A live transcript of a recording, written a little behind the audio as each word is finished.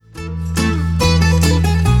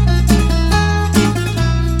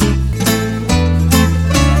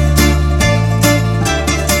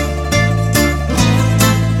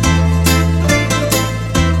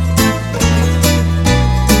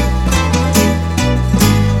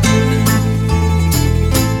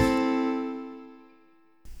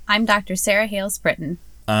I'm Dr. Sarah Hales Britton.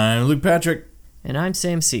 I'm Luke Patrick. And I'm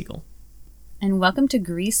Sam Siegel. And welcome to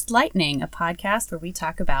Greased Lightning, a podcast where we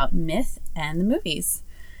talk about myth and the movies.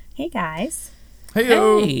 Hey, guys.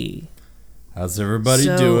 Hey-o. Hey. How's everybody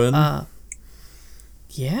doing?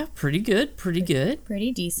 Yeah, pretty good.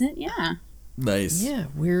 Pretty decent, yeah. Nice. Yeah,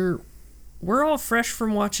 we're all fresh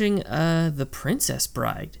from watching The Princess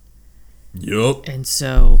Bride. Yup. And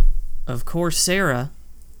so, of course, Sarah,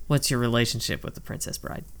 what's your relationship with The Princess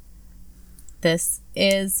Bride? This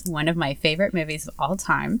is one of my favorite movies of all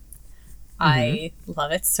time. I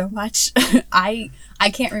love it so much. I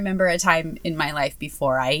can't remember a time in my life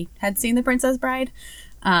before I had seen The Princess Bride.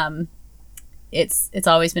 It's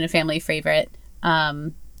always been a family favorite.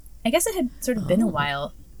 I guess it had sort of been a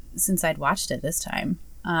while since I'd watched it this time.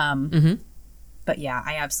 But yeah,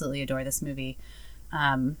 I absolutely adore this movie.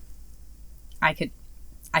 I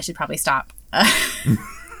should probably stop.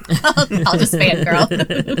 I'll just fangirl.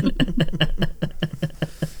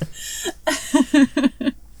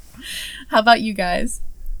 How about you guys?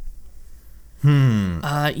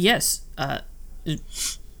 Yes. I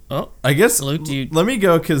guess Luke, let me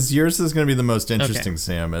go because yours is going to be the most interesting, Okay.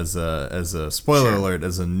 Sam, as a spoiler Sure. alert,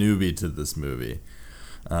 as a newbie to this movie.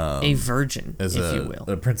 A virgin, As if a, you will.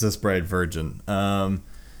 a Princess Bride virgin. I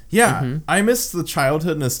missed the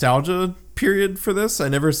childhood nostalgia period for this. I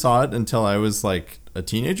never saw it until I was like a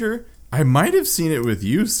teenager. I might have seen it with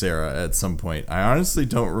you, Sarah, at some point. I honestly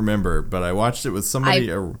don't remember, but I watched it with somebody.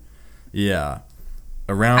 Around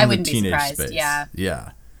I the wouldn't be teenage surprised, space.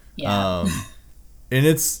 yeah.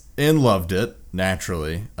 And loved it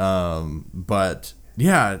naturally. But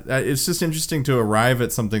yeah, it's just interesting to arrive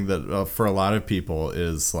at something that for a lot of people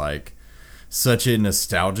is like such a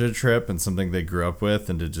nostalgia trip and something they grew up with,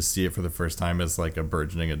 and to just see it for the first time as like a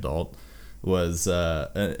burgeoning adult was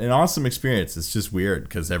an awesome experience. It's just weird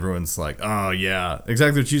because everyone's like, oh yeah,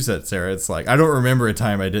 exactly what you said, Sarah. It's like I don't remember a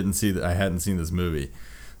time I hadn't seen this movie.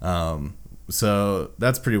 So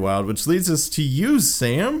that's pretty wild, which leads us to you,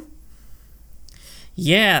 Sam.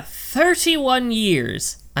 Yeah, 31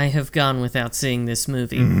 years I have gone without seeing this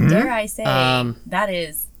movie. Dare I say, Um, that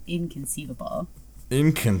is inconceivable.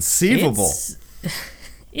 Inconceivable.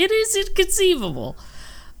 It is inconceivable.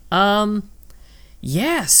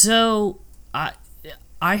 Yeah, so I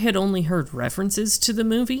had only heard references to the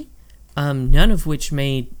movie, none of which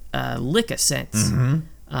made lick of sense.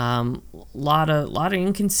 Lot of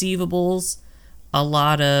inconceivables, a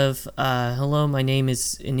lot of hello, my name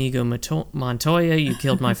is Inigo Montoya. You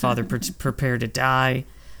killed my father. Prepare to die.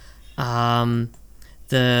 The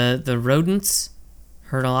rodents.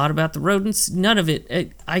 Heard a lot about the rodents. None of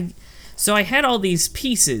it. So I had all these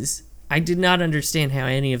pieces. I did not understand how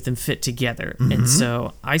any of them fit together, and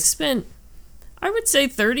so I spent, I would say,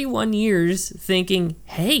 31 years thinking,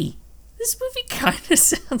 "Hey, this movie kind of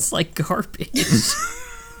sounds like garbage."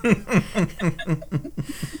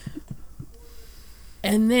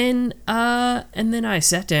 And then I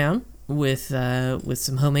sat down with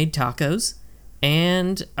some homemade tacos,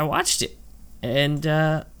 and I watched it, and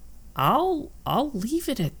I'll leave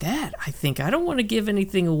it at that. I think I don't want to give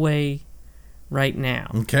anything away right now.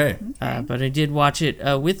 Okay. But I did watch it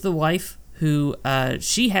with the wife, who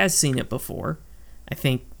she has seen it before, I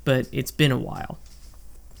think, but it's been a while.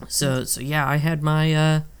 So yeah, I had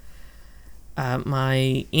my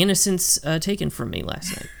my innocence taken from me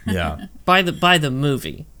last night. Yeah. by the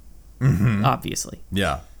movie, obviously.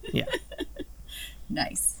 Yeah. Yeah.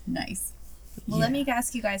 Nice. Well, let me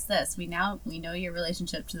ask you guys this. We know your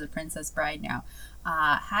relationship to The Princess Bride now.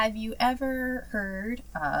 Have you ever heard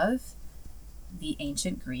of the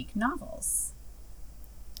ancient Greek novels?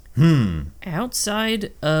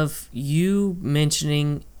 Outside of you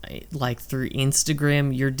mentioning, like through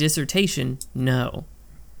Instagram, your dissertation, no.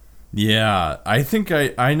 Yeah. I think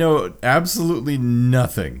I know absolutely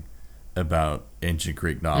nothing about ancient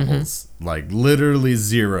Greek novels. Like literally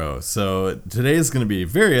zero. So today is going to be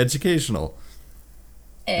very educational.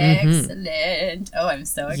 Excellent. Oh, I'm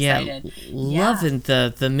so excited. Loving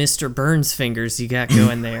the Mr. Burns fingers you got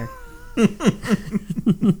going there.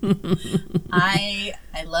 I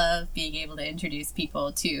love being able to introduce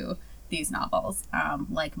people to these novels.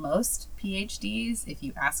 Like most PhDs, if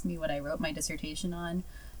you ask me what I wrote my dissertation on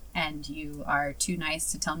and you are too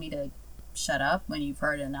nice to tell me to shut up when you've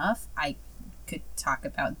heard enough, I could talk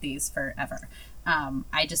about these forever.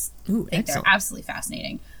 I just think excellent. they're absolutely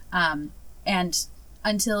fascinating. And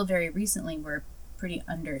until very recently, were pretty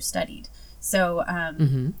understudied. So,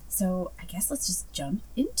 so I guess let's just jump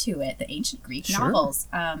into it. The ancient Greek novels.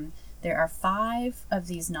 There are 5 of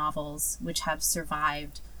these novels which have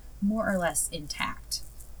survived more or less intact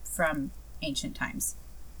from ancient times.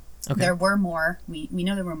 Okay. There were more. We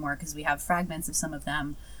know there were more because we have fragments of some of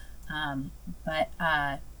them, but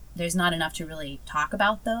there's not enough to really talk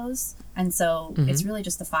about those, and so it's really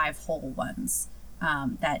just the 5 whole ones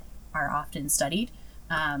that are often studied.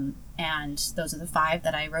 And those are the 5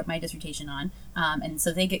 that I wrote my dissertation on, and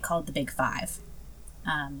so they get called the Big Five.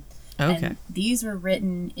 Okay. And these were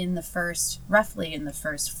written roughly in the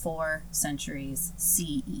first 4 centuries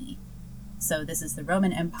CE. So this is the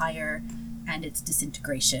Roman Empire and its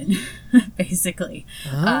disintegration, basically.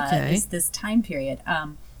 Okay. This time period.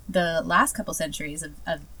 The last couple centuries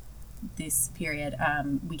of this period,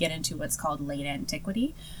 we get into what's called late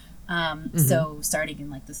antiquity. So starting in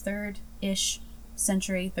like the 3rd-ish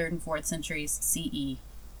century, 3rd and 4th centuries CE.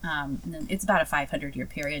 And then it's about a 500-year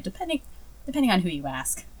period, depending on who you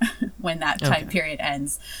ask, when that time period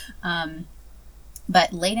ends.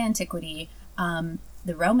 But late antiquity,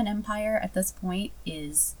 the Roman Empire at this point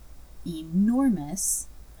is enormous,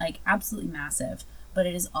 like absolutely massive, but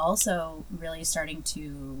it is also really starting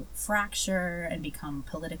to fracture and become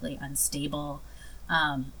politically unstable.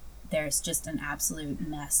 There's just an absolute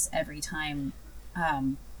mess every time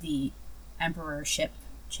the emperorship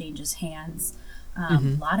changes hands. A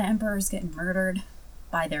lot of emperors get murdered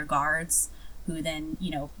by their guards, who then,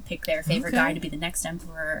 pick their favorite guy to be the next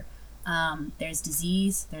emperor. There's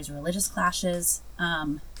disease, there's religious clashes.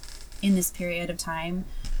 In this period of time,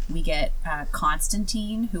 we get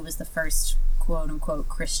Constantine, who was the first quote-unquote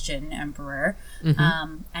Christian emperor.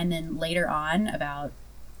 And then later on, about,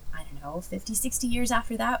 50, 60 years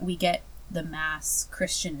after that, we get the mass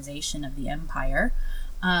Christianization of the empire.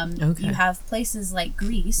 You have places like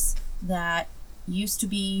Greece that used to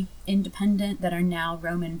be independent, that are now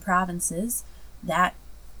Roman provinces, that,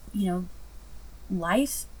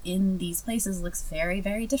 life in these places looks very,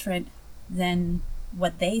 very different than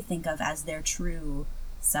what they think of as their true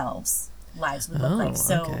selves lives would look like.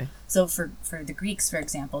 So for the Greeks, for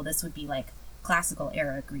example, this would be like classical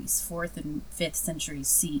era Greece, 4th and 5th centuries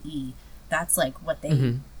CE. That's like what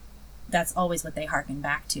they that's always what they harken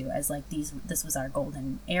back to as like this was our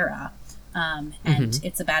golden era. And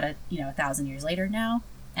it's about 1,000 years later now,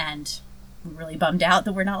 and we're really bummed out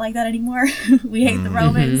that we're not like that anymore. We hate the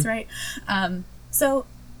Romans, right? So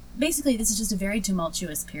basically, this is just a very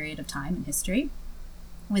tumultuous period of time in history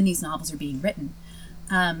when these novels are being written.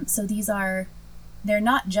 So they're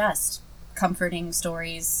not just comforting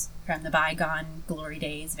stories from the bygone glory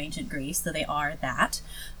days of ancient Greece, though they are that,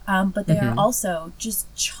 but they are also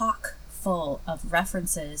just chock full of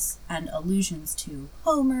references and allusions to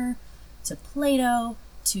Homer, to Plato,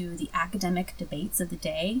 to the academic debates of the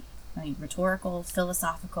day. I mean, rhetorical,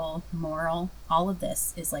 philosophical, moral, all of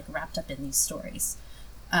this is like wrapped up in these stories,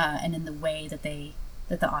 and in the way that the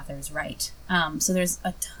authors write. So there's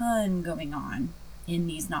a ton going on in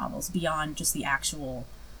these novels beyond just the actual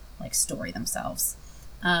like story themselves.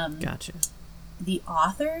 Gotcha. The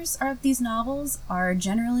authors of these novels are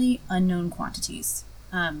generally unknown quantities.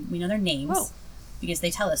 We know their names because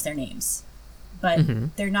they tell us their names,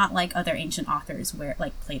 but they're not like other ancient authors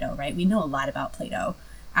like Plato, right? We know a lot about Plato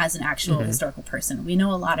as an actual historical person. We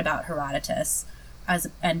know a lot about Herodotus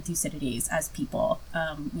and Thucydides as people.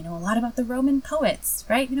 We know a lot about the Roman poets,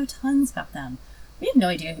 right? We know tons about them. We have no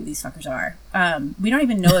idea who these fuckers are. We don't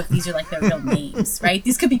even know if these are like their real names, right?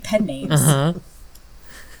 These could be pen names.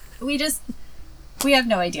 We have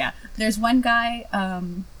no idea. There's one guy,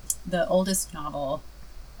 the oldest novel,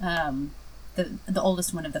 the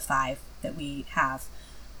oldest one of the 5 that we have.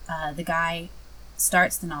 The guy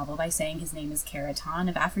starts the novel by saying his name is Chariton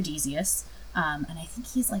of Aphrodisias, and I think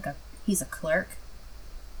he's a clerk.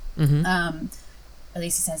 At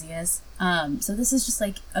least he says he is. So this is just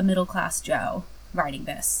like a middle-class Joe writing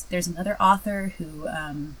this. There's another author who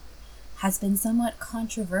has been somewhat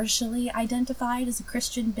controversially identified as a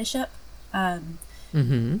Christian bishop.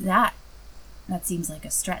 That seems like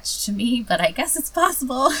a stretch to me, but I guess it's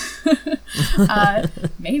possible.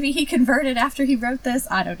 Maybe he converted after he wrote this.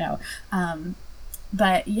 I don't know.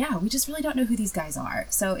 But yeah, we just really don't know who these guys are.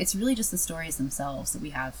 So it's really just the stories themselves that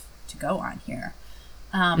we have to go on here.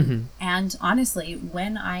 And honestly,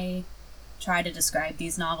 when I try to describe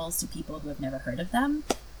these novels to people who have never heard of them,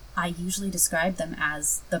 I usually describe them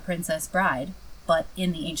as The Princess Bride, but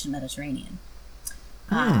in the ancient Mediterranean.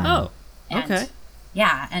 Okay.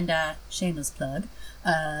 Yeah, and shameless plug,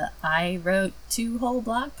 I wrote 2 whole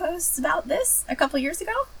blog posts about this a couple years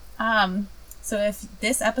ago. So if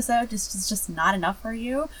this episode is just not enough for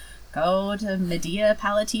you, go to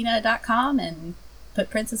MedeaPalatina.com and put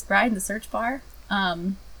Princess Bride in the search bar.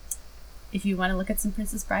 If you want to look at some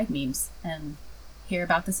Princess Bride memes and hear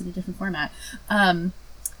about this in a different format. Nice.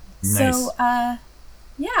 So,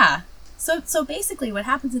 yeah. So basically, what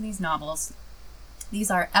happens in these novels?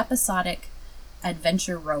 These are episodic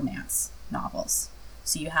adventure romance novels.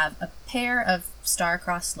 So you have a pair of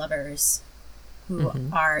star-crossed lovers who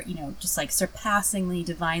are, just like surpassingly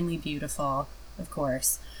divinely beautiful, of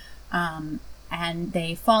course. And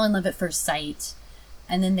they fall in love at first sight,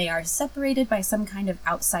 and then they are separated by some kind of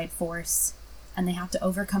outside force, and they have to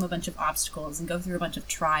overcome a bunch of obstacles and go through a bunch of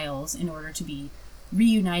trials in order to be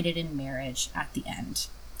reunited in marriage at the end.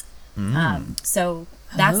 So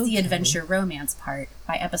that's the adventure romance part.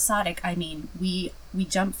 By episodic, I mean we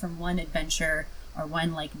jump from one adventure or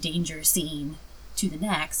one like danger scene to the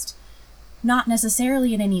next, not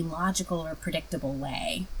necessarily in any logical or predictable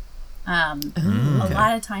way. A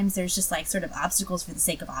lot of times there's just like sort of obstacles for the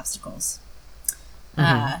sake of obstacles.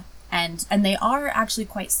 And they are actually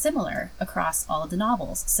quite similar across all of the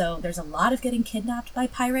novels. So there's a lot of getting kidnapped by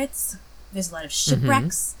pirates. There's a lot of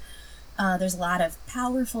shipwrecks. There's a lot of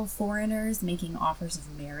powerful foreigners making offers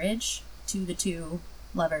of marriage to the two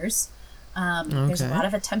lovers. There's a lot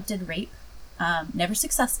of attempted rape. Never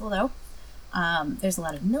successful, though. There's a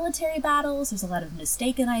lot of military battles. There's a lot of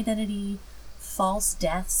mistaken identity, false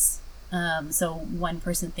deaths. So one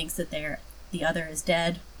person thinks that the other is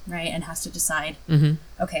dead, right, and has to decide,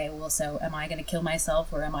 okay, well, so am I going to kill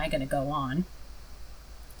myself or am I going to go on?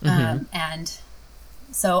 And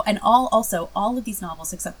all of these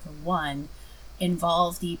novels, except for one,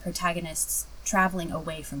 involve the protagonists traveling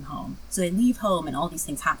away from home. So they leave home and all these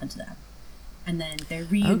things happen to them. And then they're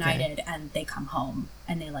reunited and they come home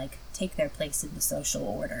and they like take their place in the social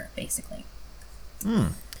order, basically.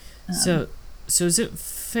 So is it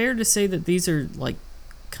fair to say that these are like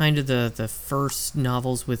kind of the first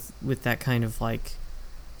novels with that kind of like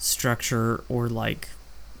structure or like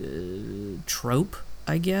trope,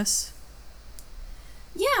 I guess?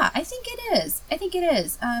 Yeah, I think it is.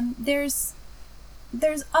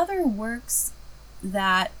 There's other works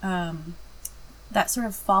that that sort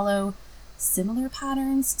of follow similar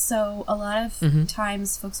patterns. So a lot of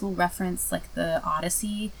times folks will reference like the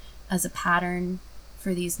Odyssey as a pattern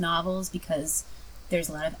for these novels because there's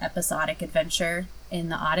a lot of episodic adventure in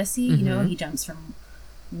the Odyssey. He jumps from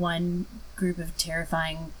one group of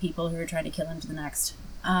terrifying people who are trying to kill him to the next.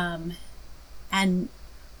 And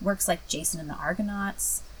works like Jason and the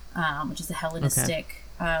Argonauts, which is a Hellenistic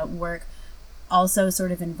work, also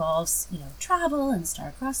sort of involves, travel and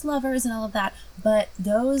star-crossed lovers and all of that. But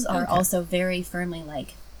those are also very firmly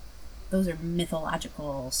like, those are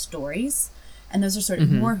mythological stories. And those are sort of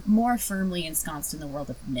more firmly ensconced in the world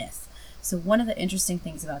of myth. So one of the interesting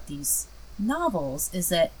things about these novels is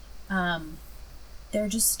that they're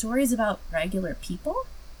just stories about regular people.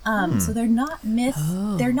 So they're not myth.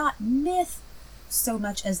 They're not myth so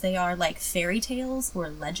much as they are like fairy tales or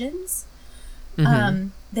legends.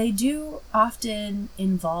 They do often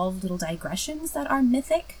involve little digressions that are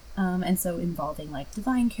mythic, and so involving like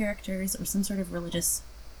divine characters or some sort of religious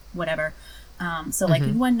whatever. So like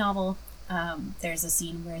in one novel, there's a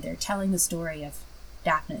scene where they're telling the story of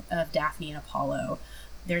Daphne and Apollo.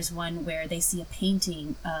 There's one where they see a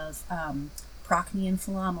painting of Procne and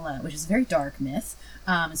Philomela, which is a very dark myth.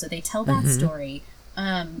 So they tell that story.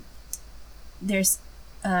 There's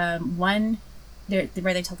one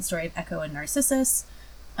where they tell the story of Echo and Narcissus.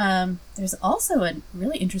 There's also a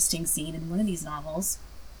really interesting scene in one of these novels.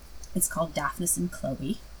 It's called Daphnis and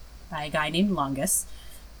Chloe by a guy named Longus.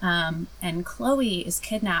 And Chloe is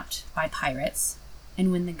kidnapped by pirates.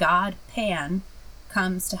 And when the god Pan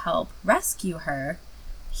comes to help rescue her,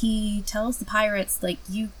 he tells the pirates, like,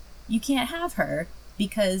 you can't have her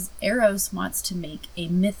because Eros wants to make a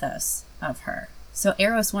mythos of her. So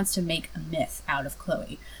Eros wants to make a myth out of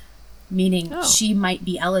Chloe, meaning she might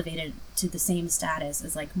be elevated to the same status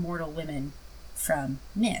as like mortal women from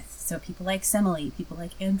myth. So people like Semele, people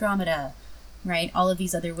like Andromeda, right? All of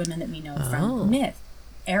these other women that we know from myth.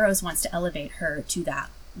 Eros wants to elevate her to that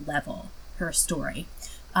level, her story.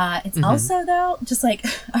 It's also, though, just like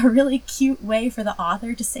a really cute way for the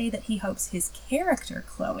author to say that he hopes his character,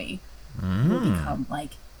 Chloe, will become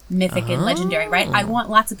like mythic and legendary, right? I want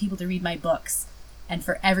lots of people to read my books and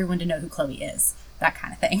for everyone to know who Chloe is, that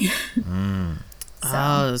kind of thing.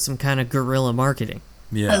 So, some kind of guerrilla marketing.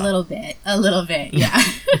 Yeah. A little bit, yeah.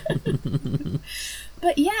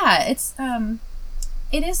 But yeah,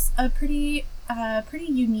 it is a pretty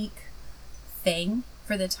unique thing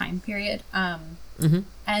for the time period.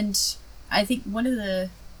 And I think one of the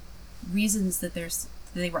reasons that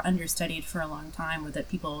they were understudied for a long time, or that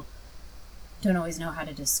people don't always know how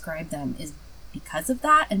to describe them, is because of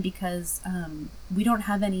that, and because we don't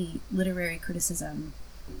have any literary criticism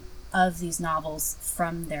of these novels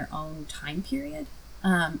from their own time period.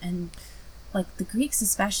 And like the Greeks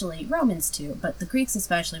especially, Romans too, but the Greeks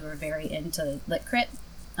especially were very into lit crit.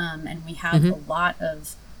 And we have a lot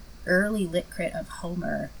of early lit crit of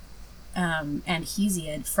Homer and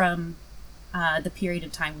Hesiod from the period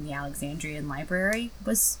of time when the Alexandrian library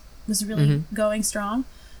was really going strong.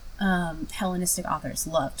 Hellenistic authors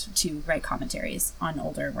loved to write commentaries on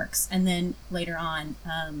older works. And then later on,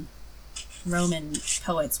 Roman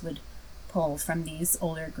poets would pull from these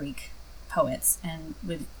older Greek poets and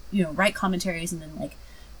would, write commentaries, and then like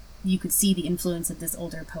you could see the influence of this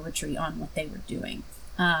older poetry on what they were doing.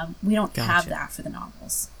 We don't have that for the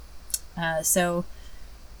novels. So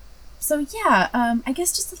yeah, I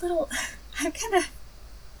guess just a little, I'm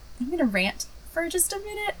gonna rant for just a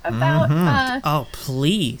minute about oh,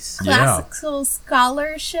 please. classical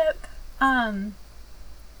scholarship. I'm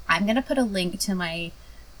gonna put a link to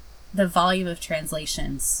the volume of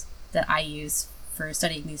translations that I use for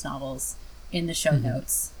studying these novels in the show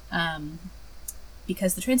notes,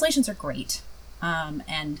 because the translations are great,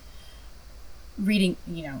 and reading,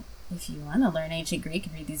 if you want to learn ancient Greek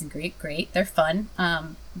and read these in Greek, great, they're fun,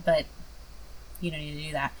 but you don't need to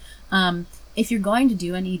do that. If you're going to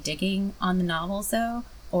do any digging on the novels, though,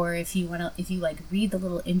 or if you read the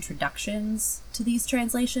little introductions to these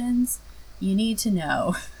translations, you need to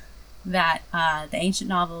know that the ancient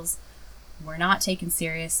novels were not taken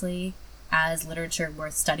seriously as literature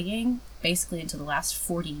worth studying, basically until the last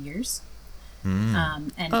 40 years.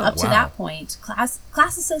 And up to that point,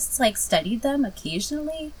 classicists studied them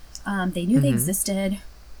occasionally. They knew they existed,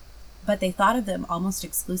 but they thought of them almost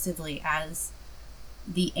exclusively as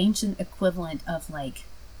the ancient equivalent of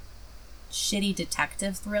shitty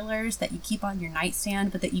detective thrillers that you keep on your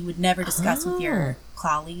nightstand, but that you would never discuss with your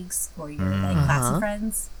colleagues or your class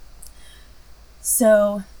friends.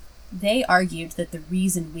 So they argued that the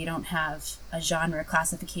reason we don't have a genre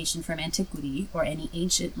classification from antiquity or any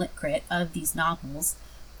ancient lit crit of these novels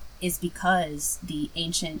is because the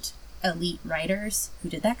ancient elite writers who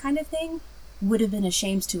did that kind of thing would have been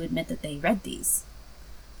ashamed to admit that they read these.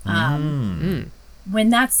 When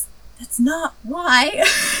that's not why.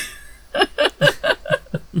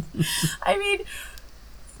 I mean,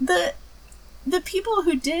 the people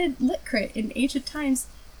who did lit crit in ancient times,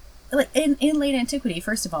 in late antiquity,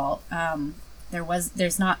 first of all,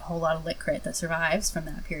 there's not a whole lot of lit crit that survives from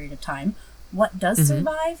that period of time. What does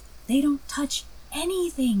survive? They don't touch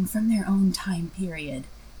anything from their own time period.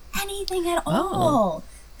 Anything at all.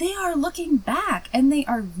 They are looking back and they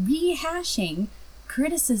are rehashing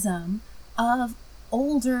criticism of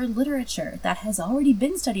older literature that has already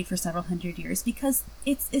been studied for several hundred years because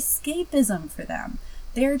it's escapism for them.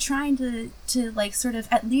 They're trying to sort of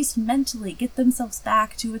at least mentally get themselves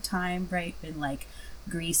back to a time, right, when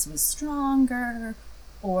Greece was stronger,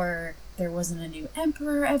 or there wasn't a new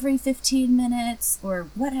emperor every 15 minutes or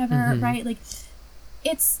whatever, right?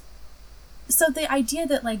 It's so the idea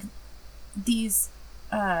that these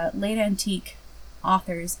late antique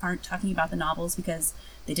authors aren't talking about the novels because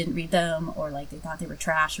they didn't read them or they thought they were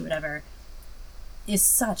trash or whatever is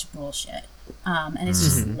such bullshit. And it's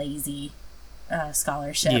just lazy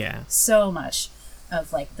scholarship. Yeah. So much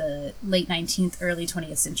of the late 19th, early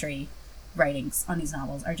 20th century writings on these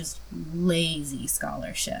novels are just lazy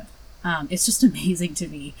scholarship. It's just amazing to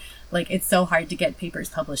me. It's so hard to get papers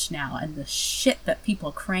published now, and the shit that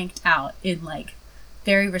people cranked out in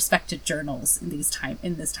very respected journals in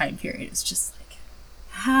this time period is just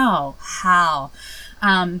how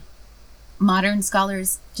modern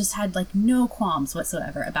scholars just had no qualms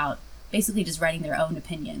whatsoever about basically just writing their own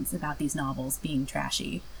opinions about these novels being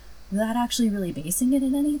trashy without actually really basing it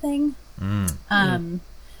in anything.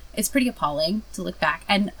 It's pretty appalling to look back,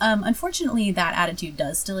 and unfortunately that attitude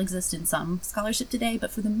does still exist in some scholarship today,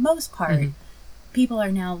 but for the most part people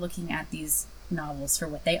are now looking at these novels for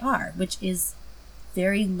what they are, which is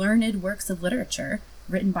very learned works of literature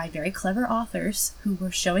written by very clever authors who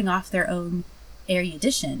were showing off their own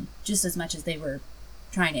erudition just as much as they were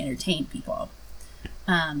trying to entertain people.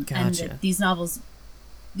 Gotcha. And these novels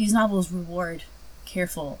reward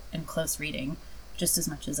careful and close reading just as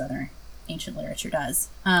much as other ancient literature does.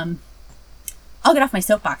 I'll get off my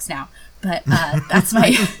soapbox now, but that's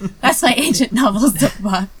my ancient novel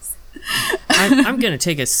soapbox. I'm gonna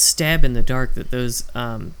take a stab in the dark that those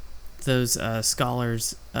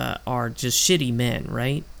scholars are just shitty men,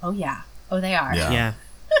 right? Oh yeah. Oh, they are. Yeah.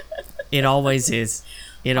 It always is.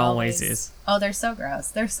 It always is. Oh, they're so gross.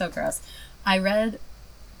 They're so gross. I read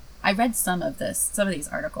some of these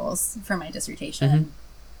articles for my dissertation,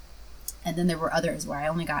 and then there were others where I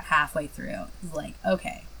only got halfway through. It was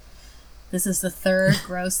okay, this is the third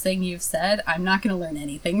gross thing you've said. I'm not going to learn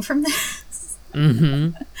anything from this.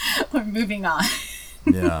 We're moving on.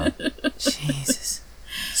 Yeah. Jesus.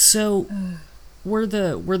 So, were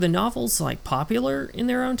the novels like popular in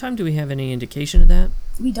their own time? Do we have any indication of that?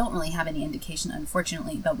 We don't really have any indication,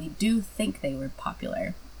 unfortunately, but we do think they were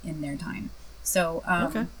popular in their time. So,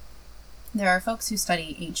 Okay. there are folks who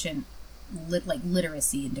study ancient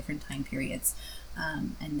literacy in different time periods,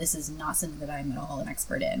 and this is not something that I'm at all an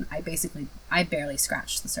expert in. I barely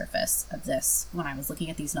scratched the surface of this when I was looking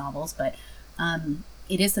at these novels, but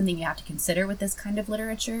it is something you have to consider with this kind of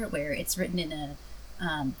literature, where it's written in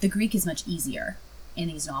the Greek is much easier in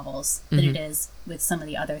these novels than it is with some of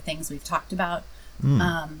the other things we've talked about.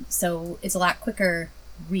 So it's a lot quicker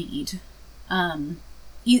read.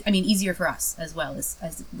 Easier for us as well as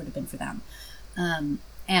it would have been for them.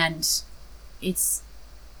 And it's,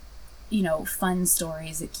 fun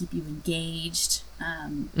stories that keep you engaged.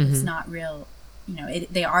 It's not real,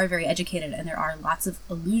 they are very educated, and there are lots of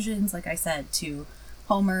allusions, like I said, to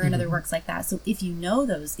Homer and other works like that. So if you know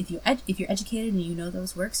those, if you're educated and you know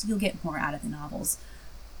those works, you'll get more out of the novels.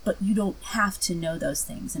 But you don't have to know those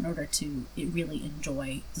things in order to really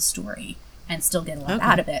enjoy the story and still get a lot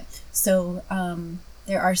out of it. So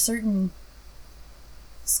there are certain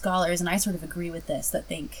scholars, and I sort of agree with this, that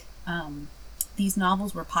think these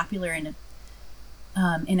novels were popular in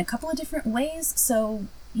a couple of different ways. So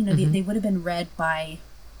they would have been read by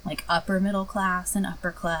like upper middle class and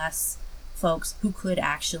upper class folks who could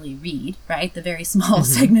actually read, right? The very small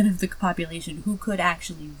segment of the population who could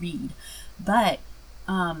actually read. But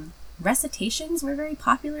recitations were very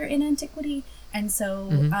popular in antiquity, and so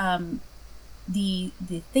the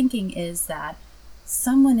thinking is that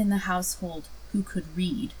someone in the household who could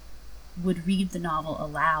read would read the novel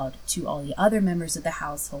aloud to all the other members of the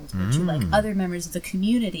household, or to like other members of the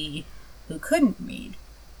community who couldn't read.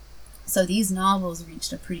 So these novels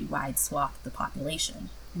reached a pretty wide swath of the population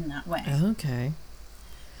in that way. Okay.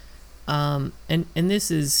 And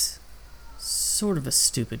this is sort of a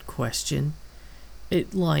stupid question.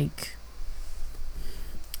 Okay,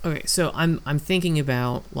 so I'm thinking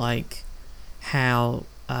about like how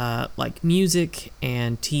like music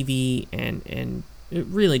and TV and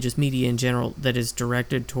really just media in general that is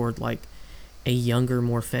directed toward like a younger,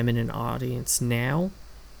 more feminine audience now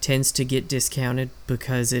tends to get discounted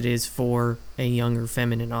because it is for a younger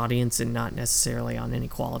feminine audience and not necessarily on any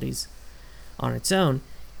qualities on its own.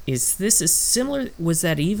 Is this a similar? Was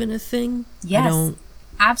that even a thing? Yes,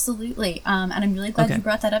 absolutely. And I'm really glad you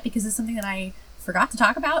brought that up, because it's something that I forgot to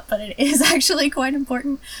talk about, but it is actually quite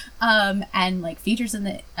important. And like features in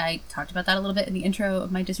the, I talked about that a little bit in the intro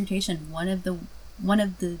of my dissertation. One of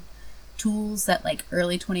the tools that like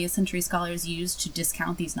early 20th century scholars used to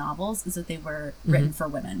discount these novels is that they were written for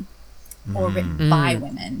women or written by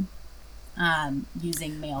women,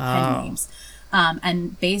 using male pen names.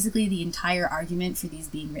 And basically the entire argument for these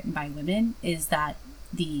being written by women is that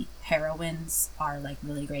the heroines are like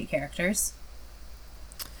really great characters.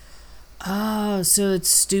 Oh, so it's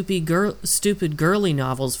stupid girly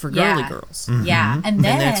novels for girly girls. Yeah, and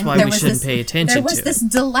then that's why we shouldn't pay attention to it. There was this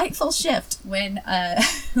delightful shift when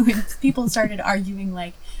when people started arguing,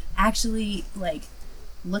 like, actually, like,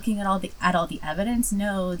 looking at all the evidence,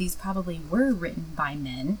 no, these probably were written by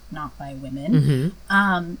men, not by women.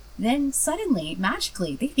 Then suddenly,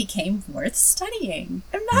 magically, they became worth studying.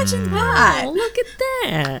 Imagine that! Oh, look at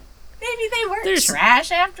that! Maybe they weren't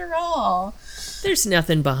trash after all. There's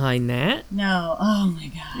nothing behind that. No. Oh my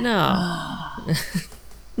god. No. Oh.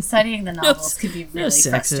 Studying the novels could be really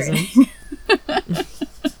frustrating.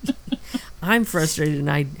 I'm frustrated and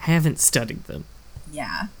I haven't studied them.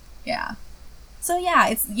 Yeah. So yeah,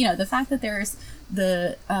 it's, the fact that there's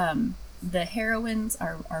the heroines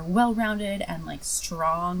are well-rounded and like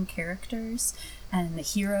strong characters, and the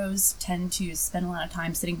heroes tend to spend a lot of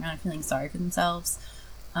time sitting around feeling sorry for themselves.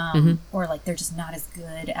 Or like they're just not as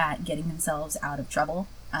good at getting themselves out of trouble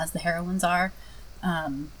as the heroines are.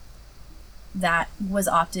 That was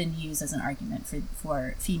often used as an argument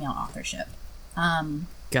for female authorship.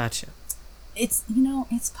 Gotcha. It's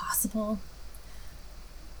it's possible,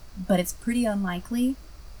 but it's pretty unlikely.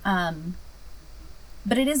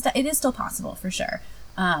 But it is still possible for sure.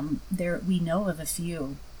 We know of a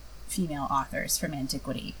few female authors from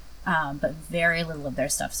antiquity, but very little of their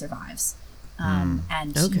stuff survives. And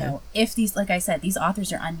if these, like I said, these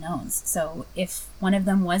authors are unknowns. So if one of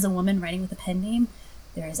them was a woman writing with a pen name,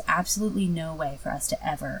 there is absolutely no way for us to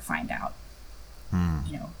ever find out,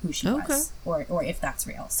 who she was, or if that's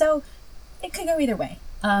real. So it could go either way.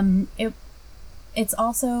 It's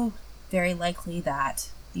also very likely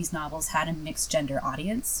that these novels had a mixed gender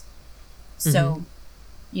audience. So,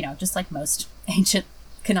 just like most ancient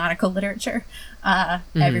canonical literature,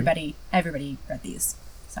 everybody read these.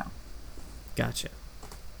 So. Gotcha.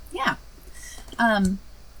 Yeah.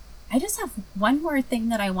 I just have one more thing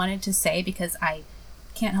that I wanted to say because I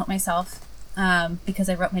can't help myself because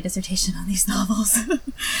I wrote my dissertation on these novels.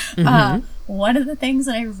 One of the things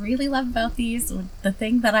that I really love about these, the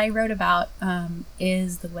thing that I wrote about,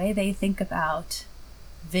 is the way they think about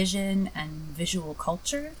vision and visual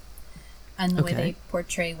culture and the way they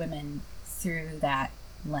portray women through that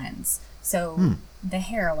lens. So the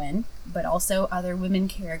heroine, but also other women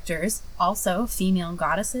characters, also female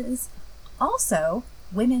goddesses, also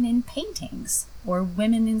women in paintings or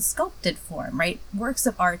women in sculpted form, right? Works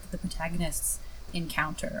of art that the protagonists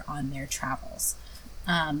encounter on their travels.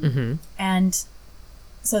 And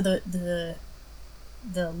so the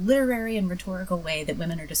literary and rhetorical way that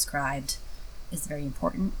women are described is very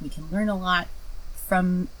important. We can learn a lot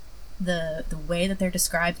from the way that they're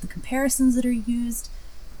described, the comparisons that are used,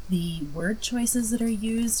 the word choices that are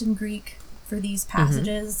used in Greek for these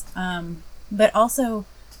passages, but also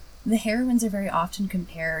the heroines are very often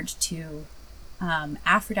compared to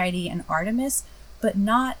Aphrodite and Artemis, but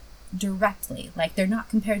not directly. Like, they're not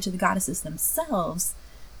compared to the goddesses themselves.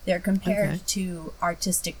 They're compared to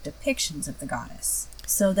artistic depictions of the goddess.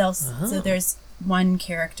 So so there's one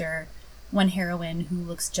character, one heroine who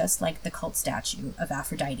looks just like the cult statue of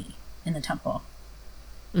Aphrodite in the temple.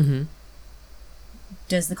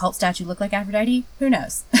 Does the cult statue look like Aphrodite? Who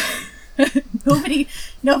knows?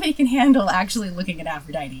 Nobody can handle actually looking at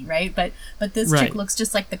Aphrodite, right? But this chick looks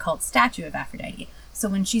just like the cult statue of Aphrodite. So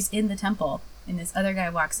when she's in the temple and this other guy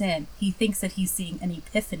walks in, he thinks that he's seeing an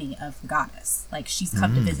epiphany of the goddess. Like, she's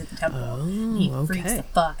come to visit the temple. And he freaks the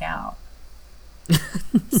fuck out.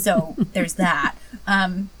 So there's that.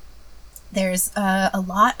 There's a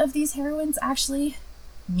lot of these heroines actually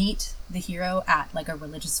meet the hero at like a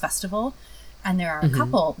religious festival. And there are a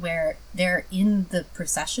couple where they're in the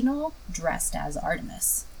processional dressed as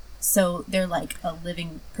Artemis. So they're like a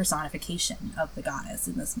living personification of the goddess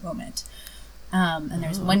in this moment. And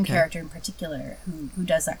there's one character in particular who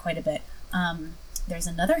does that quite a bit. There's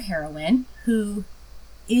another heroine who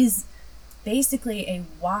is basically a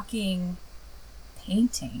walking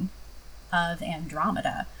painting of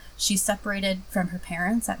Andromeda. She's separated from her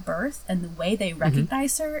parents at birth, and the way they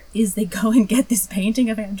recognize her is they go and get this painting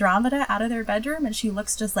of Andromeda out of their bedroom, and she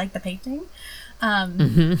looks just like the painting.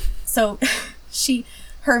 So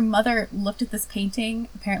her mother looked at this painting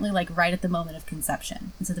apparently like right at the moment of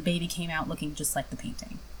conception, and so the baby came out looking just like the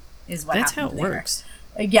painting. Is what That's how it there. works.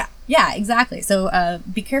 Yeah, exactly. So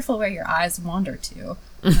be careful where your eyes wander to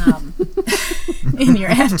in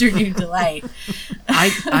your afternoon delight.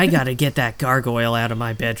 I gotta get that gargoyle out of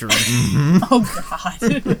my bedroom. Oh God!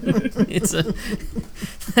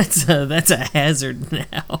 That's a hazard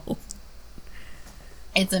now.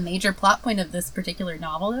 It's a major plot point of this particular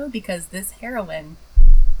novel, though, because this heroine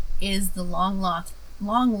is the long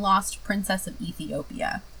lost princess of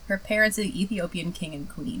Ethiopia. Her parents are the Ethiopian king and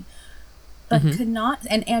queen, but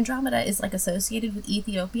and Andromeda is like associated with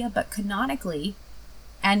Ethiopia, but canonically,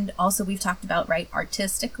 and also we've talked about, right,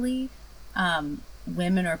 artistically,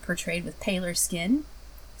 women are portrayed with paler skin.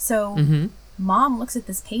 So mom looks at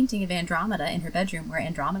this painting of Andromeda in her bedroom where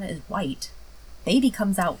Andromeda is white. Baby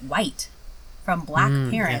comes out white from black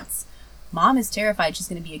parents. Mom is terrified she's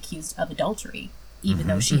going to be accused of adultery, even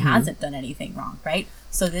though she hasn't done anything wrong, right?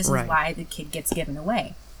 So this is why the kid gets given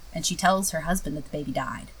away. And she tells her husband that the baby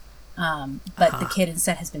died. But the kid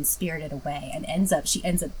instead has been spirited away and she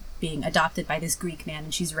ends up being adopted by this Greek man,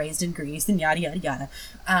 and she's raised in Greece and yada, yada, yada.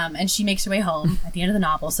 And she makes her way home at the end of the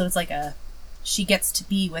novel. So it's like she gets to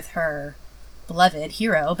be with her beloved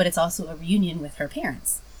hero, but it's also a reunion with her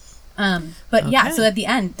parents. So at the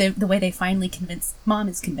end, the way they finally convince mom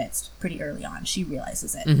is convinced pretty early on. She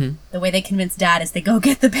realizes it. The way they convince dad is they go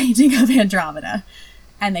get the painting of Andromeda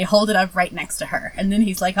and they hold it up right next to her. And then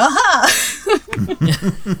he's like, aha!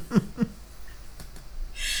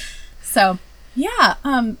 So, yeah.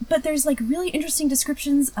 But there's like really interesting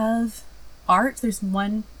descriptions of art. There's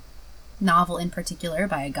one novel in particular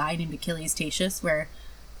by a guy named Achilles Tatius where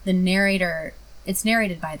the narrator, it's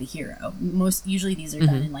narrated by the hero. Usually these are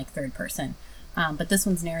done in like third person. But this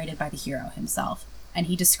one's narrated by the hero himself. And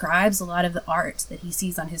he describes a lot of the art that he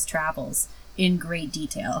sees on his travels in great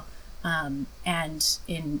detail.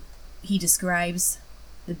 He describes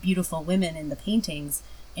the beautiful women in the paintings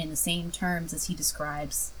in the same terms as he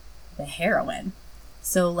describes the heroine.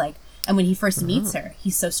 So like, and when he first meets her,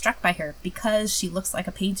 he's so struck by her because she looks like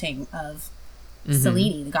a painting of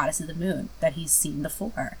Selene, the goddess of the moon, that he's seen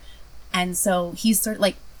before. And so he's sort of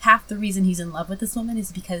like, half the reason he's in love with this woman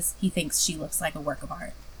is because he thinks she looks like a work of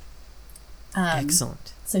art.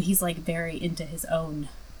 Excellent. So he's like very into his own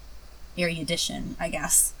erudition, I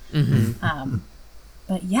guess. But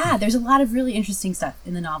But yeah, there's a lot of really interesting stuff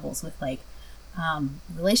in the novels with like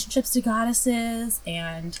relationships to goddesses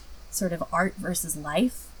and sort of art versus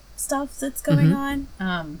life stuff that's going on.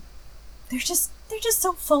 They're just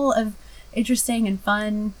so full of interesting and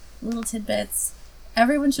fun little tidbits.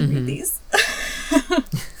 Everyone should read these.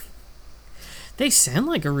 They sound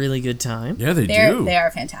like a really good time. Yeah, they do. They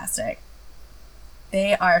are fantastic.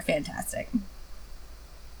 They are fantastic.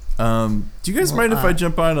 Do you guys mind if I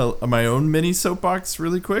jump on my own mini soapbox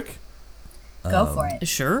really quick? Go for it.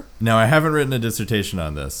 Sure. Now, I haven't written a dissertation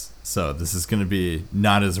on this, so this is going to be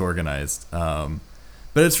not as organized.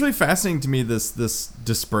 But it's really fascinating to me, this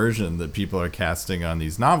dispersion that people are casting on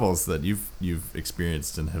these novels that you've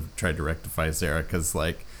experienced and have tried to rectify, Sarah, because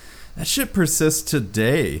like that shit persists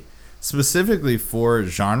today, specifically for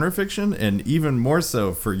genre fiction and even more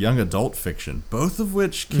so for young adult fiction, both of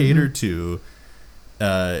which cater to,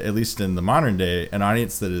 at least in the modern day, an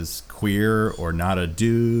audience that is queer or not a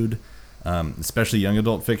dude. Especially young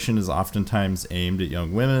adult fiction is oftentimes aimed at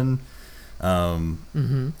young women.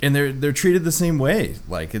 And they're treated the same way.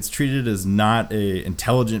 Like, it's treated as not a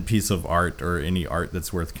intelligent piece of art or any art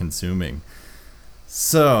that's worth consuming.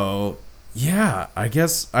 So, yeah, I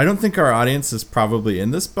guess I don't think our audience is probably in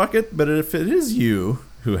this bucket, but if it is you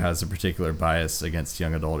who has a particular bias against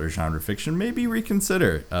young adult or genre fiction, maybe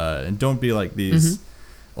reconsider. And don't be like these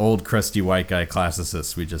old crusty white guy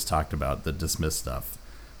classicists we just talked about that dismiss stuff.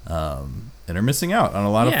 And are missing out on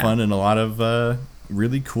a lot of fun and a lot of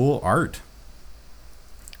really cool art.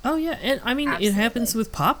 Oh yeah, and I mean it happens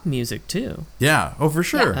with pop music too. Yeah, oh for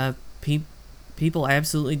sure. Yeah. People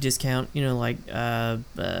absolutely discount, like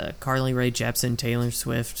Carly Rae Jepsen, Taylor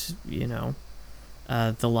Swift, the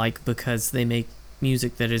like, because they make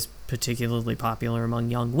music that is particularly popular among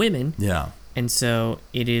young women. Yeah, and so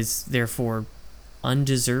it is therefore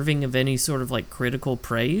undeserving of any sort of like critical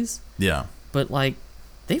praise. Yeah, but like,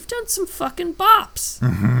 they've done some fucking bops.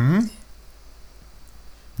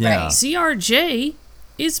 Yeah. Right. CRJ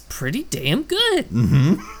is pretty damn good.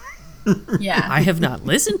 Yeah. I have not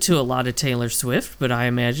listened to a lot of Taylor Swift, but I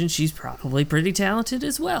imagine she's probably pretty talented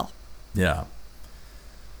as well. Yeah.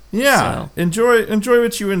 Yeah. So. Enjoy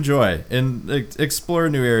what you enjoy and explore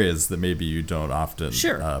new areas that maybe you don't often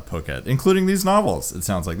poke at, including these novels. It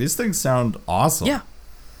sounds like these things sound awesome. Yeah.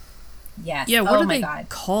 Yes. Yeah, what are my they God.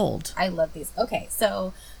 called? I love these. Okay,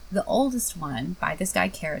 so the oldest one by this guy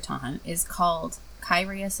Keraton is called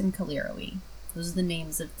Kyrios and Kaliroe. Those are the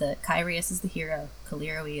names of the... Kyrios is the hero,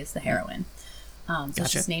 Kaliroe is the heroine. So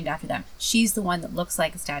it's just named after them. She's the one that looks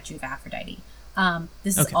like a statue of Aphrodite.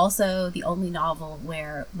 This is also the only novel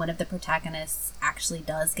where one of the protagonists actually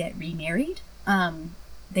does get remarried.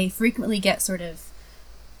 They frequently get sort of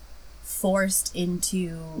forced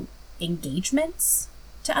into engagements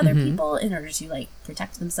to other people in order to like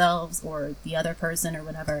protect themselves or the other person or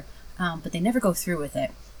whatever, but they never go through with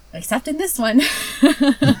it, except in this one.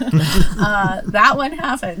 That one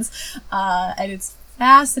happens, and it's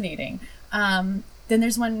fascinating. Then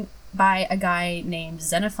there's one by a guy named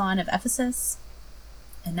Xenophon of Ephesus,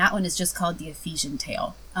 and that one is just called The Ephesian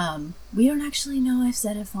Tale. We don't actually know if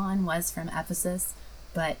Xenophon was from Ephesus,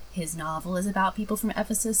 but his novel is about people from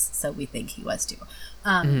Ephesus, so we think he was too.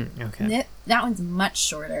 That one's much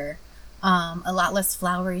shorter, a lot less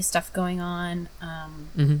flowery stuff going on,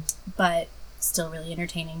 but still really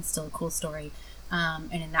entertaining, still a cool story.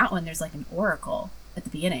 And in that one, there's like an oracle at the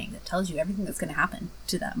beginning that tells you everything that's going to happen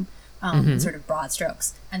to them, in sort of broad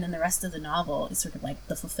strokes. And then the rest of the novel is sort of like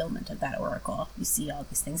the fulfillment of that oracle. You see all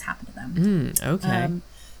these things happen to them.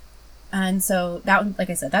 And so that one, like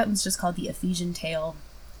I said, that one's just called The Ephesian Tale.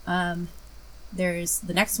 There's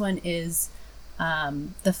the next one is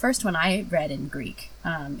the first one I read in Greek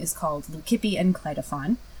is called Leucippe and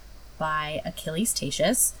Cleitophon by Achilles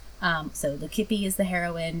Tatius. So Leucippe is the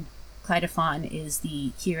heroine, Cleitophon is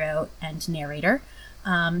the hero and narrator.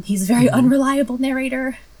 He's a very unreliable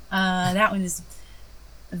narrator. That one is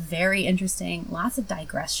very interesting. Lots of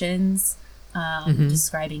digressions,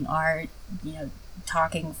 describing art,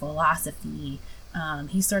 talking philosophy.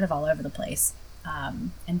 He's sort of all over the place,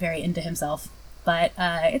 and very into himself, but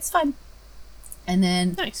it's fun. And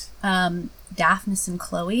then Daphnis and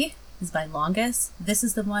Chloe is by Longus. This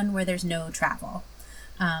is the one where there's no travel.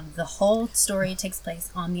 The whole story takes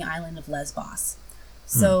place on the island of Lesbos.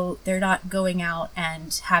 So they're not going out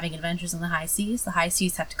and having adventures on the high seas. The high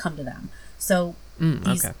seas have to come to them. So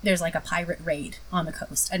there's like a pirate raid on the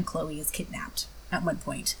coast, and Chloe is kidnapped at one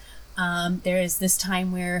point. There is this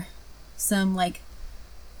time where some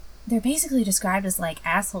they're basically described as like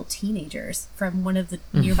asshole teenagers from one of the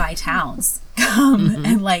nearby towns come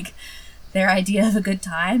and like their idea of a good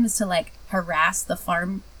time is to like harass the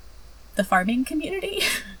farm the farming community.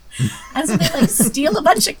 And so they like steal a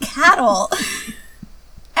bunch of cattle.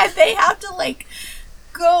 And they have to like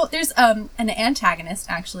go. There's an antagonist,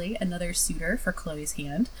 actually, another suitor for Chloe's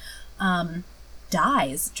hand,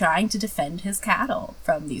 dies trying to defend his cattle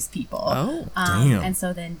from these people. Oh, damn. And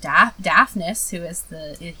so then Daphnis, who is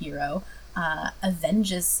the hero,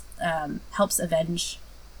 helps avenge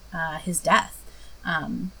his death.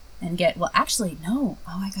 And get, well, actually, no.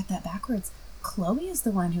 Oh, I got that backwards. Chloe is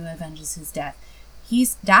the one who avenges his death.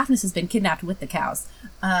 Daphnis has been kidnapped with the cows.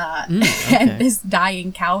 And this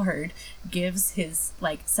dying cowherd gives his,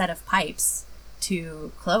 like, set of pipes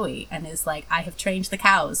to Chloe and is like, I have trained the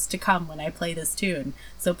cows to come when I play this tune.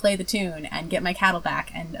 So play the tune and get my cattle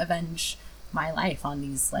back and avenge my life on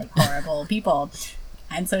these, like, horrible people.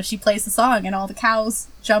 And so she plays the song, and all the cows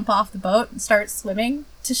jump off the boat and start swimming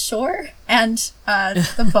to shore, and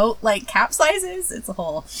the boat like capsizes.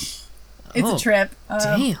 It's a trip.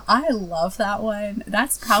 Damn. I love that one.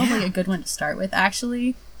 That's probably a good one to start with,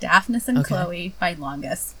 actually. Daphnis and Chloe by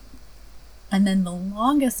longest. And then the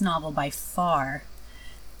longest novel by far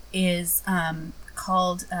is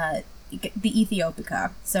called The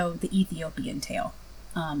Ethiopica, so the Ethiopian Tale.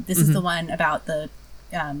 This is the one about the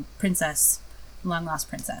long lost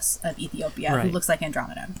princess of Ethiopia, who looks like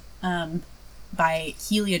Andromeda, by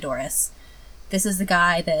Heliodorus. This is the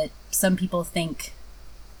guy that some people think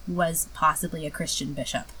was possibly a Christian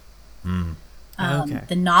bishop.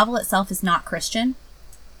 The novel itself is not Christian,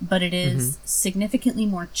 but it is significantly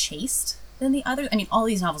more chaste than the others. I mean, all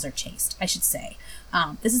these novels are chaste, I should say.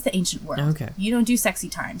 This is the ancient world. You don't do sexy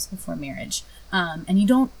times before marriage, and you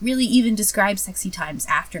don't really even describe sexy times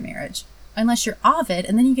after marriage, unless you're Ovid,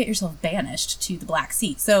 and then you get yourself banished to the Black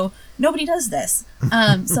Sea. So nobody does this.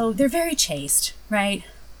 So they're very chaste, right?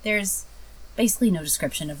 There's basically no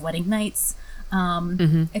description of wedding nights,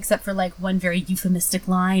 except for like one very euphemistic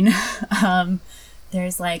line.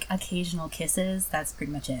 There's like occasional kisses. That's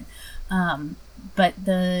pretty much it. But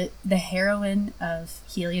the heroine of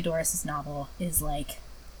Heliodorus' novel is like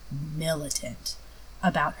militant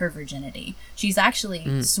about her virginity. She's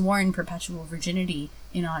actually sworn perpetual virginity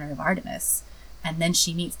in honor of Artemis. And then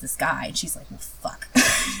she meets this guy and she's like, well, fuck.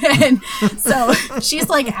 And so she's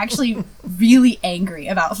like actually really angry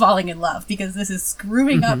about falling in love because this is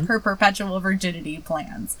screwing up her perpetual virginity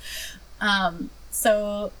plans.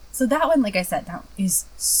 So that one, like I said, that is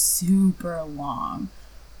super long.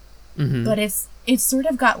 But it's sort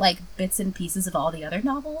of got like bits and pieces of all the other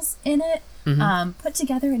novels in it, put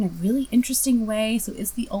together in a really interesting way. So it's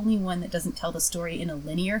the only one that doesn't tell the story in a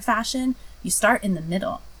linear fashion. You start in the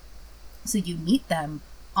middle. So you meet them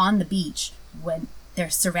on the beach when they're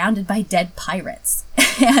surrounded by dead pirates.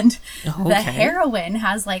 And the heroine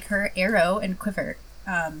has like her arrow and quiver,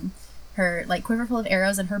 her like quiver full of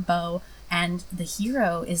arrows and her bow. And the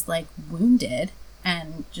hero is like wounded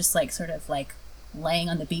and just like sort of like laying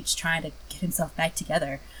on the beach trying to get himself back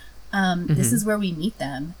together. This is where we meet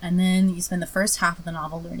them. And then you spend the first half of the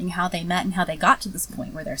novel learning how they met and how they got to this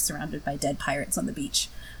point where they're surrounded by dead pirates on the beach.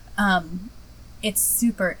 It's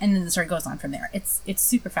super, and then the story goes on from there. It's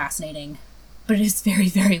super fascinating, but it is very,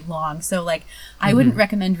 very long. So like, I wouldn't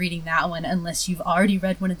recommend reading that one unless you've already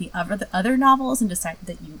read one of the other novels and decided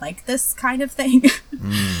that you like this kind of thing.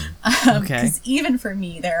 Because even for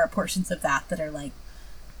me, there are portions of that are like,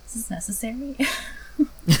 is this necessary?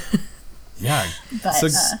 Yeah. But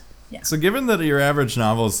so given that your average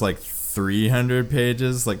novel is like 300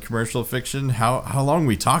 pages, like commercial fiction, how long are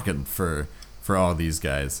we talking for all these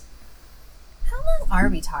guys? How long are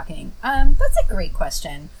we talking? That's a great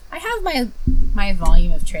question. I have my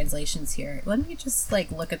volume of translations here. Let me just like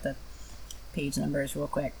look at the page numbers real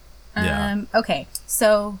quick. Okay,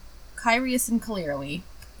 so Kyrios and Callirrhoe,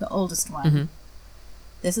 the oldest one.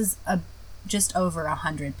 This is just over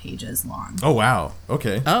 100 pages long. Oh wow.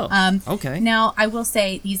 Okay. Oh. Okay. Now I will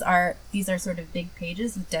say these are sort of big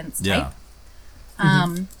pages with dense type.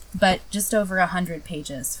 But just over 100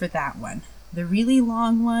 pages for that one. The really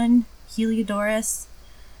long one, Heliodorus,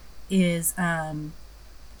 is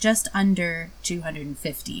just under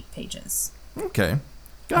 250 pages. Okay.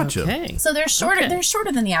 Gotcha. Okay. So they're shorter. They're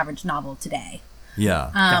shorter than the average novel today.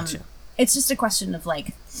 Yeah. Gotcha. It's just a question of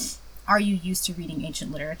like, are you used to reading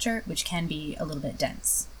ancient literature, which can be a little bit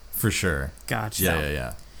dense? For sure.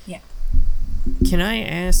 Gotcha. Yeah. Can I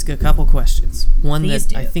ask a couple questions? One Please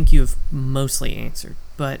that do. I think you have mostly answered,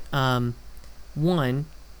 but one,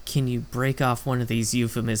 can you break off one of these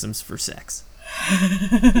euphemisms for sex?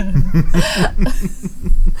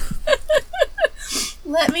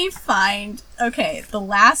 Let me find. Okay, the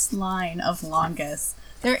last line of longest.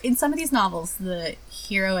 There, in some of these novels, the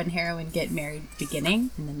hero and heroine get married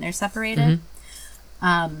beginning, and then they're separated.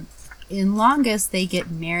 in Longest, they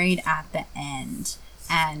get married at the end.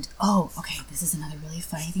 And, okay, this is another really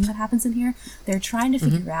funny thing that happens in here. They're trying to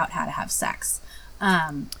figure out how to have sex.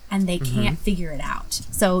 And they can't figure it out.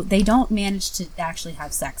 So they don't manage to actually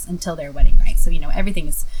have sex until their wedding night. So, everything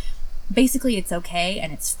is... Basically, it's okay,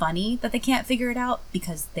 and it's funny that they can't figure it out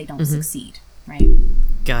because they don't succeed, right?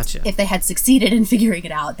 Gotcha. If they had succeeded in figuring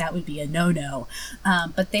it out, that would be a no-no.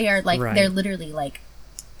 But they are, like, they're literally, like...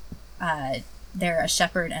 they're a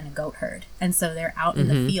shepherd and a goat herd. And so they're out in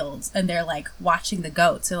the fields and they're like watching the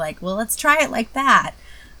goats. They're like, well, let's try it like that.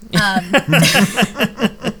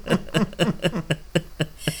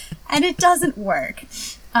 And it doesn't work.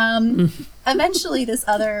 Eventually this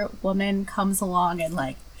other woman comes along and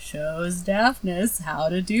like shows Daphnis how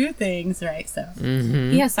to do things, right? So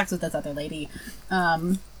he has sex with this other lady.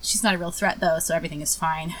 She's not a real threat though, so everything is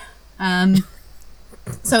fine.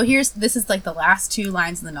 So this is like the last 2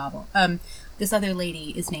 lines in the novel. This other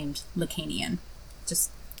lady is named Lacanian.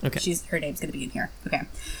 Her name's going to be in here. Okay.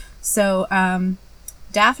 So,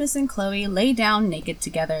 Daphnis and Chloe lay down naked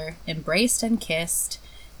together, embraced and kissed,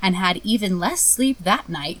 and had even less sleep that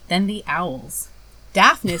night than the owls.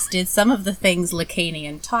 Daphnis did some of the things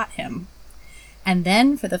Lacanian taught him. And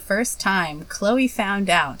then, for the first time, Chloe found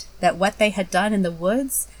out that what they had done in the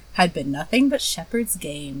woods had been nothing but shepherd's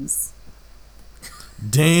games.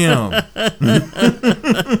 Damn.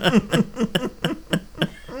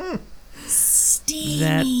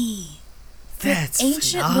 Steamy. That's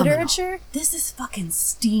ancient phenomenal. Literature. This is fucking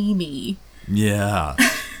steamy. Yeah.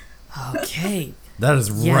 Okay. That is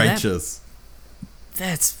righteous.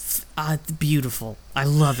 That's beautiful. I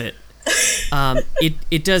love it.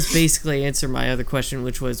 It does basically answer my other question,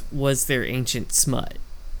 which was there ancient smut?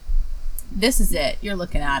 This is it. You're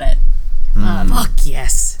looking at it. Fuck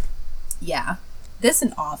yes. Yeah. This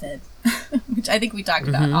and Ovid, which I think we talked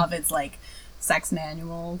about. Ovid's like sex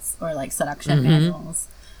manuals or like seduction manuals.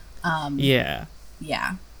 Yeah.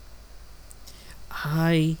 Yeah.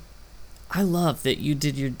 I love that you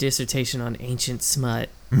did your dissertation on ancient smut.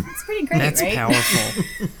 It's pretty great, That's right? powerful.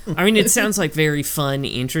 I mean, it sounds like very fun,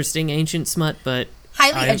 interesting ancient smut, but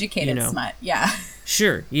highly educated smut. Yeah.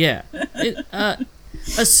 Sure. Yeah. A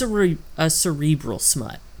cerebral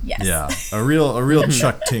smut. Yes. Yeah. A real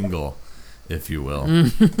Chuck Tingle, if you will.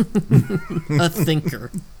 A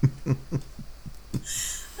thinker.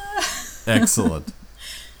 Excellent.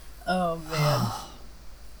 Oh man.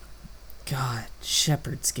 God,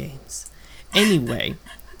 Shepherd's Games. Anyway,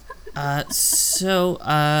 do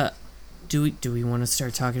we want to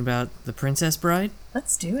start talking about The Princess Bride?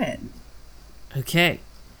 Let's do it. Okay,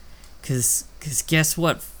 cause guess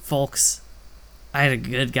what, folks? I had a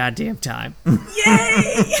good goddamn time.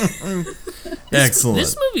 Yay! Excellent.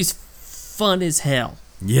 This movie's fun as hell.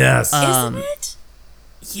 Yes. Isn't it?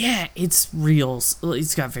 Yeah, it's real.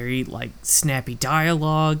 It's got very like snappy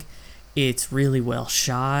dialogue. It's really well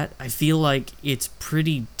shot. I feel like it's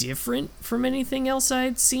pretty different from anything else I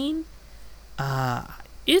had seen.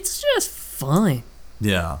 It's just fun.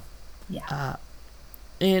 Yeah. Yeah.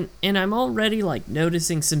 And I'm already like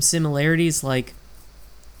noticing some similarities. Like,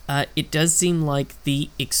 it does seem like the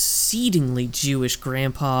exceedingly Jewish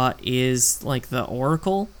grandpa is like the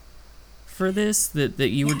oracle for this that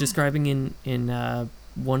you were describing in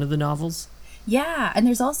one of the novels. Yeah, and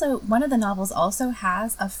there's also one of the novels also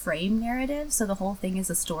has a frame narrative, so the whole thing is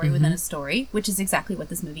a story within a story, which is exactly what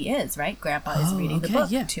this movie is, right? Grandpa is reading the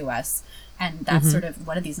book to us, and that's sort of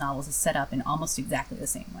one of these novels is set up in almost exactly the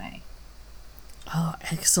same way. Oh,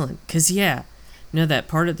 excellent! Cause that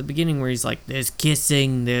part at the beginning where he's like, "There's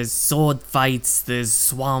kissing, there's sword fights, there's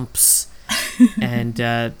swamps," and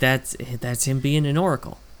that's him being an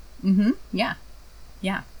oracle. Yeah.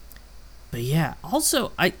 Yeah. But yeah,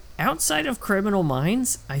 also outside of Criminal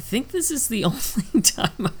Minds, I think this is the only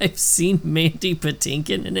time I've seen Mandy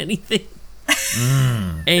Patinkin in anything.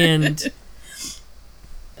 And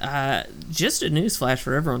just a newsflash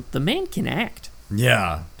for everyone: the man can act.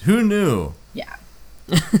 Yeah. Who knew? Yeah.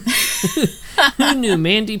 Who knew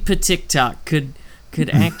Mandy Patiktok could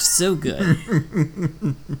act so good?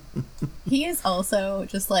 He is also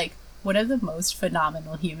just like one of the most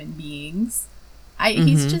phenomenal human beings.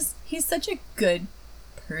 He's such a good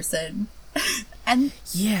person. and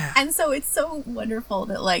so it's so wonderful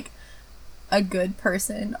that like a good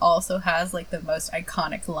person also has like the most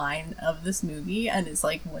iconic line of this movie and is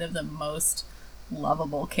like one of the most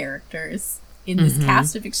lovable characters in this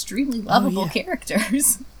cast of extremely lovable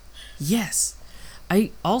characters. Yes.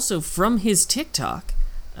 I also, from his TikTok,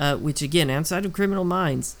 which again, outside of Criminal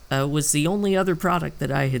Minds, was the only other product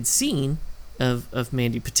that I had seen of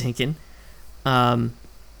Mandy Patinkin.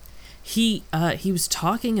 He was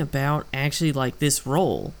talking about actually like this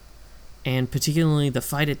role and particularly the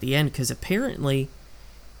fight at the end, because apparently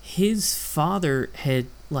his father had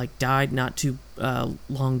like died not too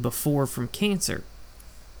long before from cancer,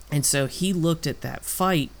 and so he looked at that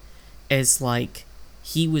fight as like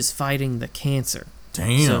he was fighting the cancer.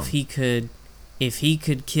 Damn. So if he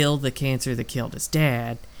could kill the cancer that killed his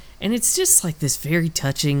dad, and it's just like this very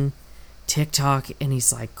touching TikTok, and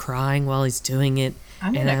he's like crying while he's doing it.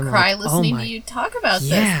 I'm and gonna cry like, listening oh to you talk about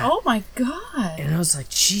Yeah. this. Oh my god. And I was like,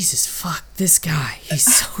 Jesus, fuck, this guy, he's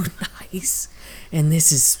so nice. And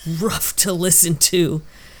this is rough to listen to,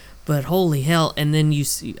 but holy hell. And then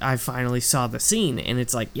I finally saw the scene, and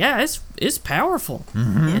it's like, yeah, it's powerful.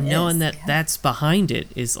 And knowing that that's behind it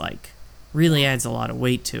is like, really adds a lot of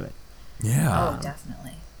weight to it. Yeah. Oh,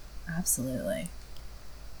 definitely. Absolutely.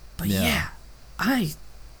 But Yeah.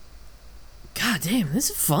 God damn, this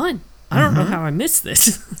is fun. I don't know how I missed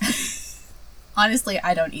this. Honestly,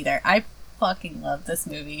 I don't either. I fucking love this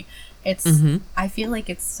movie. It's I feel like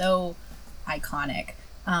it's so iconic.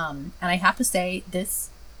 And I have to say,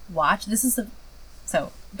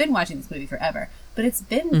 so I've been watching this movie forever, but it's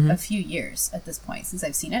been a few years at this point since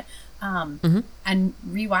I've seen it. And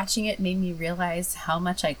rewatching it made me realize how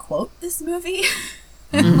much I quote this movie.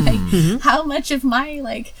 Like how much of my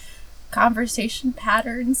like conversation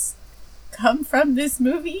patterns come from this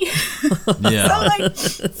movie. Yeah. So like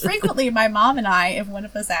frequently my mom and I, if one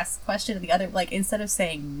of us asks a question and the other, like instead of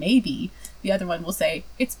saying maybe, the other one will say,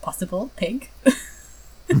 it's possible, pink.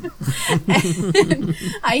 And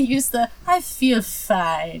I use the I feel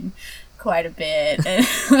fine quite a bit. And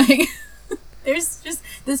like there's just,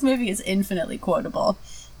 this movie is infinitely quotable.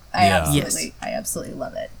 I absolutely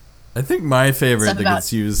love it. I think my favorite Stuff that about-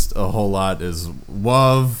 gets used a whole lot is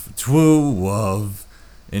 "wov," "twoo," "wov."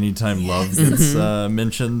 Anytime love gets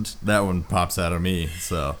mentioned, that one pops out of me.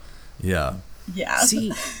 So, yeah. Yeah.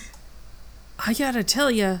 See, I gotta tell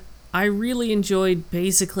you, I really enjoyed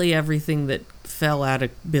basically everything that fell out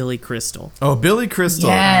of Billy Crystal. Oh, Billy Crystal.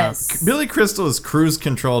 Yes. Billy Crystal is cruise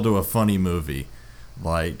control to a funny movie.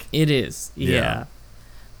 Like, It is, Yeah.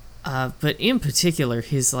 but in particular,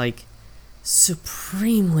 his like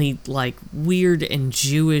supremely like weird and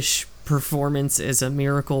Jewish performance as a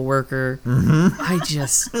miracle worker. I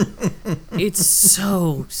just, it's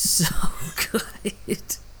so good.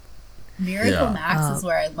 Miracle Yeah. Max is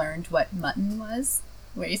where I learned what mutton was.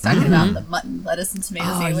 Where he's talking about the mutton, lettuce, and tomato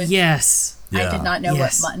Oh sandwich. yes, I Yeah. did not know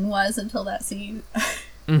Yes. what mutton was until that scene.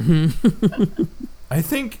 I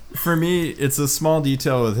think for me, it's a small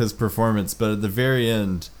detail with his performance, but at the very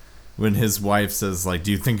end, when his wife says, like,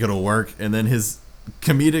 do you think it'll work? And then his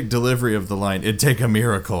comedic delivery of the line, it'd take a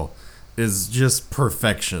miracle, is just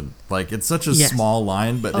perfection. Like, it's such a Yes. small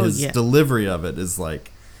line, but Oh, his yeah. delivery of it is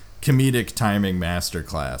like comedic timing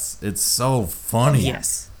masterclass. It's so funny.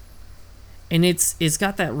 yes. And it's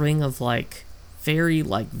got that ring of like very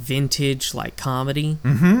like vintage like comedy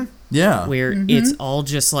Yeah. where it's all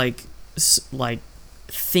just like like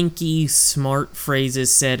thinky smart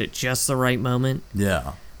phrases said at just the right moment.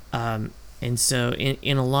 Yeah. And so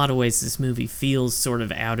in a lot of ways this movie feels sort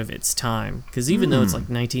of out of its time, because even though it's like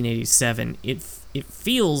 1987, it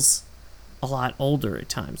feels a lot older at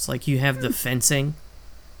times. Like you have the fencing,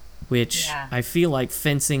 which Yeah. I feel like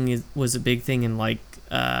fencing was a big thing in like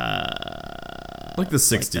Like the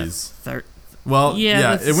 60s. Well, Yeah,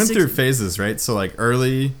 yeah, the it went through 60s. phases, right? So like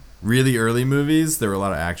really early movies, there were a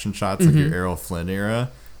lot of action shots, like your Errol Flynn era,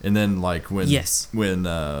 and then like when Yes. in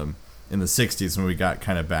the 60s when we got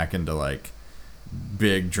kind of back into like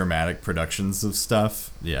big dramatic productions of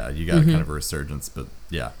stuff, yeah, you got kind of a resurgence, but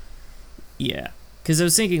yeah, Yeah, because I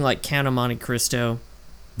was thinking like Count of Monte Cristo,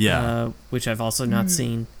 which I've also not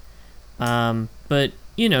seen. But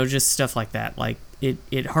you know, just stuff like that. Like it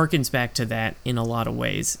harkens back to that in a lot of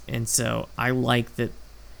ways, and so I like that.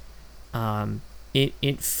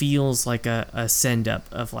 It feels like a send up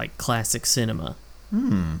of like classic cinema.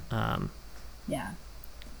 Yeah.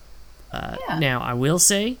 Now I will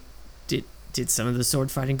say, did some of the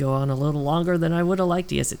sword fighting go on a little longer than I would have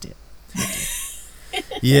liked? Yes, it did.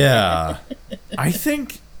 yeah. I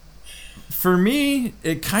think for me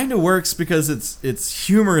it kind of works because it's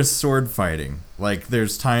humorous sword fighting. Like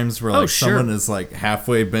there's times where like sure. someone is like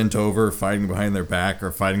halfway bent over fighting behind their back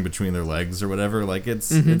or fighting between their legs or whatever. Like it's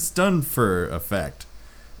done for effect.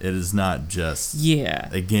 It is not just Yeah.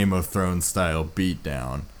 a Game of Thrones style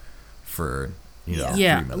beatdown for 3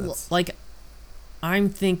 minutes. Like I'm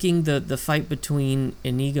thinking the fight between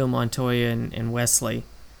Inigo Montoya and Wesley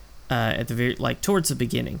at the very like towards the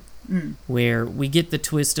beginning, where we get the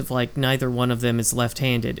twist of like neither one of them is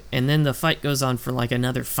left-handed, and then the fight goes on for like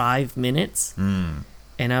another 5 minutes, and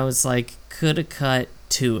I was like, could have cut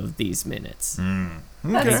 2 of these minutes.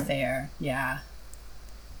 That's fair. Yeah.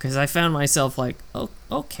 Because I found myself like, oh,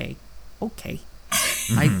 okay.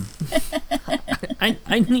 I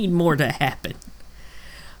need more to happen.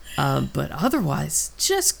 But otherwise,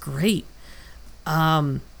 just great.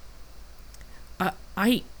 I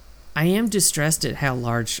am distressed at how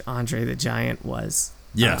large Andre the Giant was.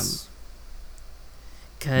 Yes.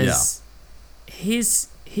 Because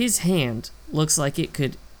his hand looks like it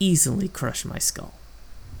could easily crush my skull.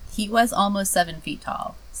 He was almost 7 feet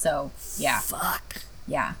tall. So, yeah. Fuck.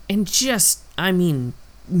 Yeah. And just, I mean,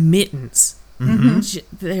 mittens.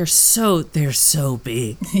 They're so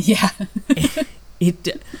big. Yeah.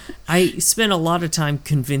 I spent a lot of time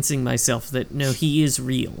convincing myself that no, he is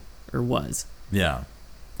real, or was. Yeah.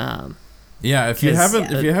 If you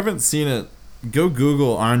haven't seen it, go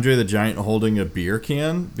Google Andre the Giant holding a beer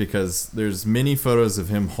can, because there's many photos of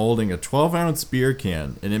him holding a 12-ounce beer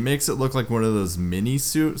can, and it makes it look like one of those mini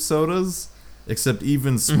sodas, except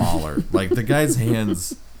even smaller. Like, the guy's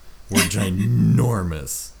hands were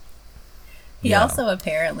ginormous. He also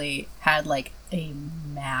apparently had like a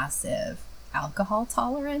massive alcohol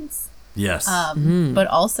tolerance. Yes. But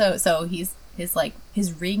also, so his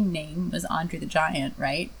ring name was Andre the Giant,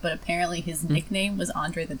 right? But apparently his nickname was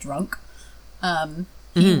Andre the Drunk.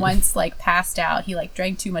 He once like passed out. He like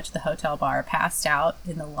drank too much at the hotel bar, passed out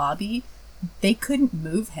in the lobby. They couldn't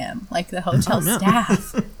move him, like the hotel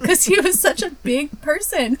staff, because he was such a big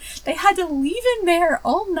person. They had to leave him there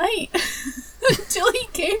all night until he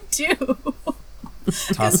came to.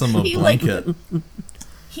 Toss him a blanket.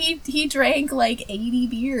 He drank like 80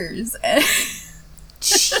 beers.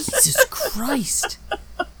 Jesus Christ.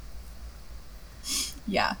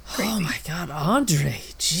 Yeah, crazy. Oh my God, Andre,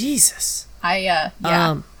 Jesus. I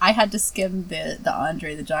had to skim the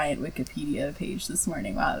Andre the Giant Wikipedia page this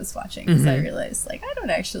morning while I was watching, because I realized like I don't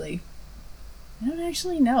actually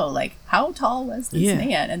know like how tall was this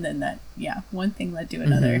man, and then one thing led to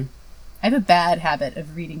another. I have a bad habit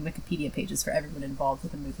of reading Wikipedia pages for everyone involved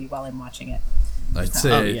with a movie while I'm watching it. I'd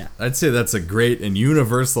say that's a great and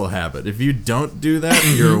universal habit. If you don't do that,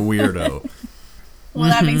 you're a weirdo. Well,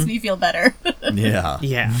 that makes me feel better. Yeah.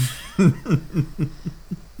 Yeah.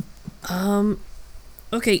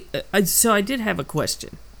 Okay, so I did have a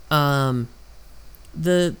question. The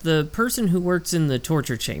person who works in the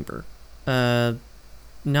torture chamber,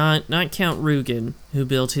 not Count Rugen, who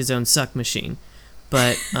built his own suck machine,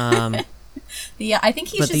 but I think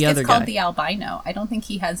he just gets called the albino. I don't think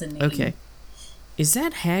he has a name. Okay, is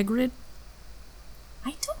that Hagrid?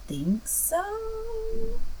 I don't think so.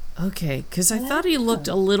 Okay, because I thought he looked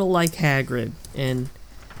a little like Hagrid,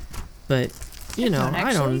 but you know,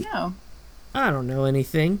 I don't know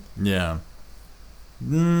anything. Yeah.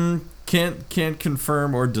 Can't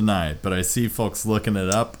confirm or deny, but I see folks looking it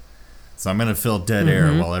up, so I'm gonna fill dead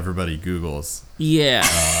air while everybody Googles. Yeah.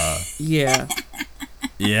 Yeah.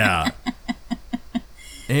 Yeah.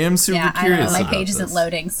 I am super curious. I don't know. My about page isn't this.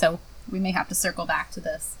 loading, so we may have to circle back to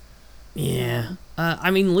this. Yeah.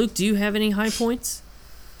 I mean, Luke, do you have any high points?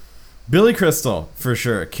 Billy Crystal, for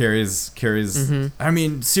sure, carries. I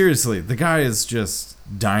mean, seriously, the guy is just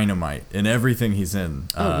dynamite in everything he's in.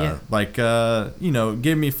 Gave me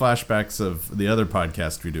flashbacks of the other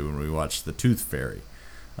podcast we do when we watched The Tooth Fairy.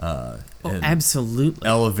 Absolutely.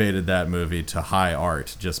 Elevated that movie to high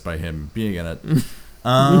art just by him being in it.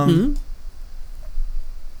 I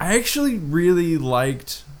actually really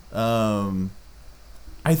liked.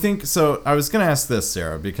 I think so. I was going to ask this,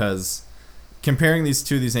 Sarah, because comparing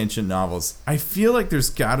these ancient novels, I feel like there's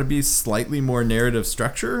got to be slightly more narrative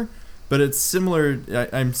structure, but it's similar.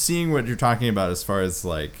 I'm seeing what you're talking about as far as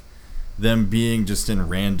like them being just in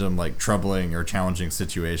random, like troubling or challenging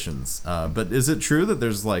situations. But is it true that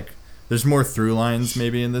there's more through lines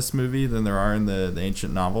maybe in this movie than there are in the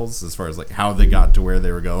ancient novels, as far as like how they got to where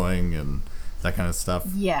they were going and that kind of stuff?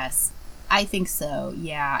 Yes, I think so.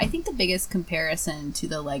 Yeah, I think the biggest comparison to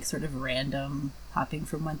the like sort of random hopping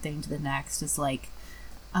from one thing to the next is like,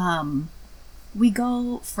 we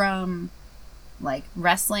go from like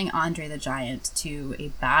wrestling Andre the Giant to a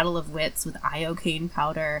battle of wits with iocane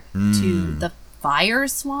powder to the fire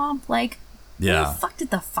swamp. Like, where the fuck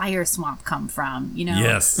did the fire swamp come from? You know?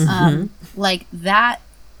 Yes. Like that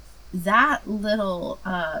little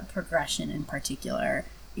progression in particular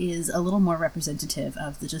is a little more representative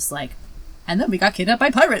of the just like, and then we got kidnapped by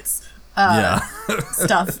pirates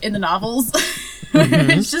stuff in the novels.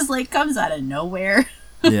 It's just like comes out of nowhere.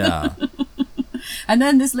 Yeah. And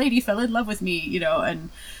then this lady fell in love with me, you know, and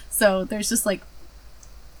so there's just like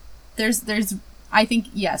there's I think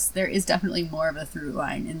yes, there is definitely more of a through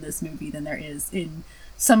line in this movie than there is in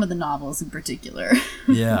some of the novels in particular.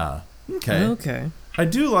 Yeah. Okay. Okay. I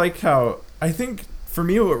do like how, I think for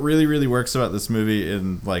me, what really, really works about this movie,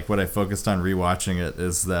 and like what I focused on rewatching it,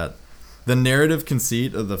 is that the narrative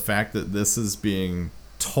conceit of the fact that this is being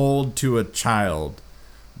told to a child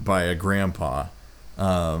by a grandpa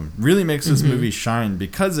really makes this movie shine,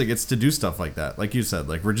 because it gets to do stuff like that. Like you said,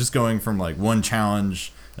 like we're just going from like one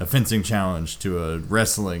challenge, a fencing challenge, to a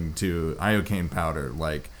wrestling, to iocane powder.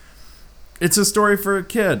 Like, it's a story for a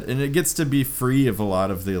kid, and it gets to be free of a lot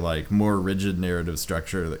of the like more rigid narrative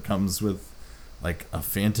structure that comes with like a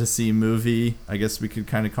fantasy movie, I guess we could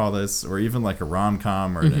kind of call this, or even like a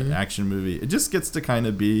rom-com or an action movie. It just gets to kind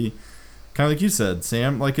of be, kind of like you said,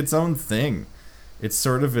 Sam, like its own thing. It's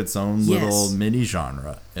sort of its own little mini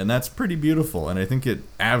genre, and that's pretty beautiful, and I think it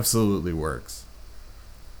absolutely works.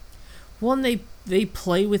 Well, and they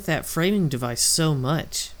play with that framing device so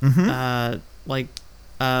much.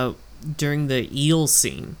 During the eel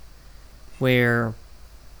scene, where,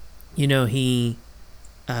 you know, he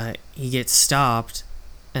gets stopped,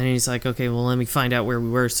 and he's like, okay, well, let me find out where we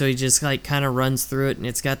were. So he just like kind of runs through it, and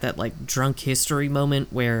it's got that like drunk history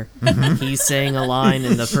moment where he's saying a line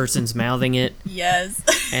and the person's mouthing it. Yes.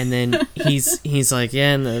 And then he's like,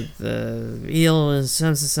 yeah, and the eel is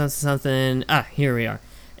something. Ah, here we are.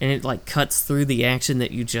 And it like cuts through the action that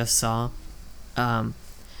you just saw.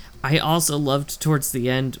 I also loved towards the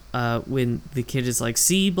end when the kid is like,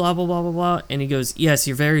 see, blah, blah, blah, blah, blah. And he goes, yes,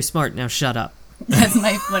 you're very smart. Now shut up. That's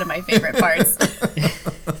one of my favorite parts.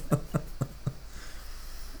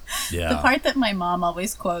 Yeah. The part that my mom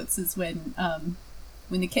always quotes is when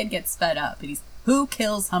the kid gets fed up and he's, who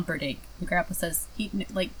kills Humperdinck? And Grandpa says, he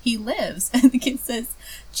lives. And the kid says,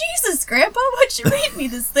 Jesus, Grandpa, what'd you read me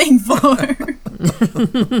this thing for?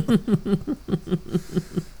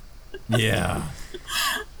 Yeah.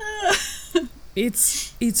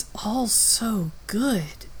 It's all so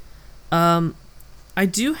good. I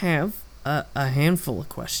do have a handful of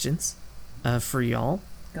questions for y'all.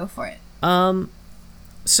 Go for it.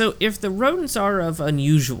 So if the rodents are of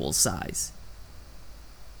unusual size,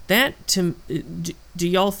 do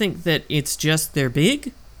y'all think that it's just they're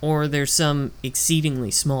big, or there's some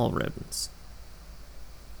exceedingly small rodents?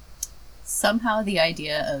 Somehow the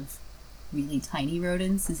idea of really tiny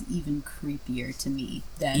rodents is even creepier to me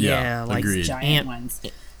than like these giant ones.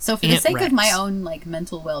 So for the sake of my own like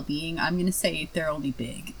mental well-being, I'm going to say they're only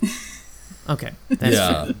big. Okay. That's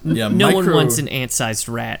fair. Yeah. No one wants an ant-sized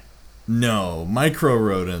rat. No, micro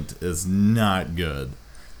rodent is not good.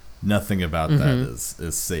 Nothing about that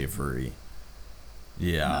is savory.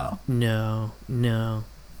 Yeah. No,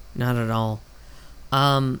 not at all.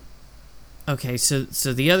 Okay, so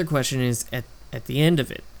the other question is, at the end of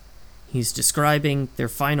it, he's describing their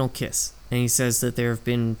final kiss, and he says that there have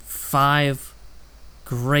been 5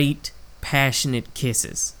 great, passionate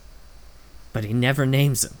kisses, but he never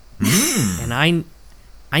names them. And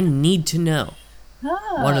I need to know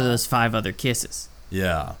one of those 5 other kisses.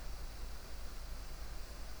 Yeah.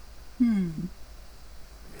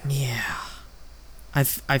 Yeah. I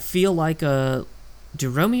feel like do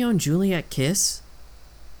Romeo and Juliet kiss?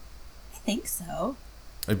 I think so.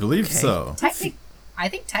 I believe so. I think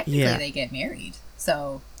technically they get married.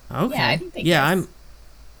 So okay. Yeah, I think they yeah, kiss.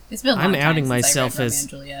 It's been a long I'm time outing since myself I read Romeo and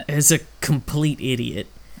Juliet. as a complete idiot.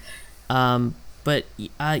 But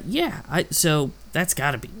so that's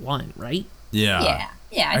got to be 1, right? Yeah.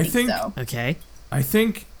 Yeah, I think so. Okay.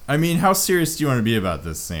 I mean, how serious do you want to be about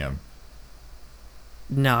this, Sam?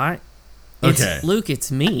 No, Okay. Luke,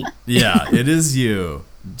 it's me. Yeah, it is you.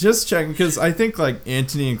 Just checking, because I think like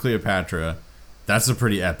Antony and Cleopatra, that's a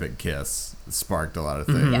pretty epic kiss. It sparked a lot of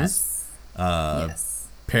things. Yes. Yes.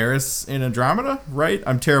 Paris and Andromeda, right?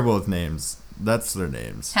 I'm terrible with names. That's their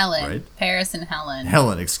names. Helen. Right? Paris and Helen.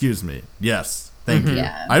 Helen, excuse me. Yes. Thank you.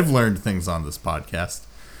 Yeah. I've learned things on this podcast.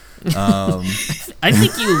 I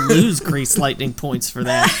think you lose Grease Lightning points for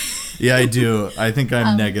that. Yeah, I do. I think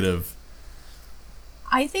I'm negative.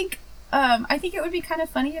 I think it would be kind of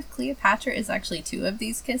funny if Cleopatra is actually 2 of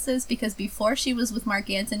these kisses, because before she was with Mark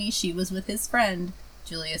Antony, she was with his friend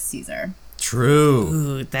Julius Caesar. True.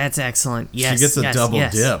 Ooh, that's excellent. Yes, she gets a double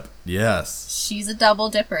yes. dip. Yes. She's a double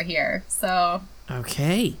dipper here. So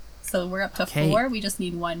Okay. So we're up to 4. We just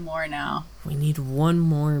need 1 more now. We need 1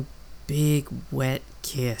 more big wet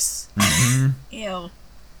kiss. Ew.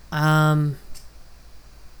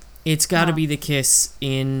 It's got to be the kiss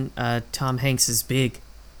in Tom Hanks's Big.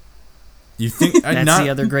 You think that's the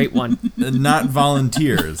other great one. Not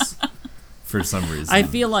Volunteers for some reason. I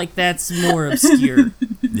feel like that's more obscure.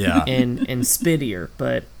 Yeah. And spittier,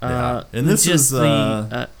 but and this just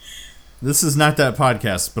is this is not that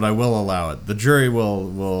podcast, but I will allow it. The jury will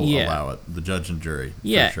allow it. The judge and jury,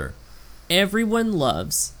 for sure. Everyone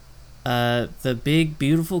loves the big,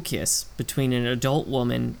 beautiful kiss between an adult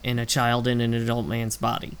woman and a child in an adult man's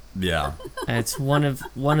body. Yeah. It's one of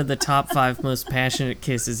the top 5 most passionate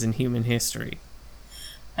kisses in human history.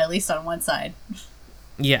 At least on one side.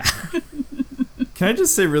 Yeah. Can I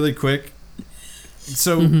just say really quick?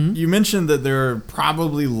 So you mentioned that there are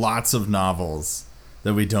probably lots of novels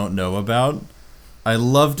that we don't know about. I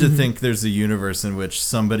love to think there's a universe in which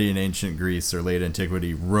somebody in ancient Greece or late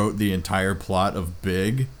antiquity wrote the entire plot of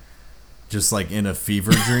Big, just like in a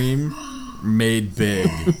fever dream, made Big,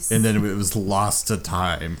 and then it was lost to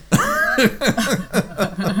time.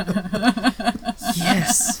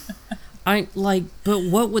 Yes. But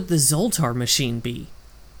what would the Zoltar machine be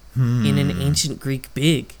in an ancient Greek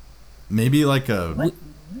Big? Maybe like a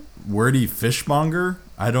wordy fishmonger?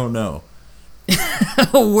 I don't know.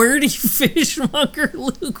 A wordy fishmonger,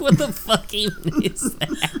 Luke? What the fuck even is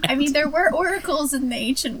that? I mean, there were oracles in the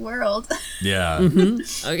ancient world. Yeah.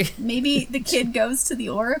 Okay. Maybe the kid goes to the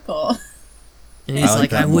oracle. And he's I like like,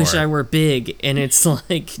 that I wish more. I were big. And it's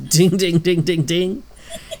like, ding, ding, ding, ding, ding.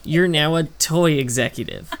 You're now a toy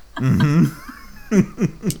executive.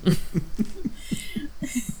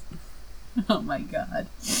 Oh my god.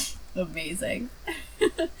 Amazing.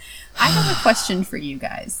 I have a question for you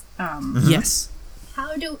guys. Yes.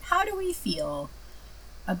 How do we feel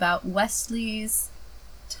about Wesley's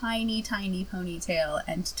tiny ponytail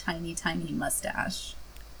and tiny mustache?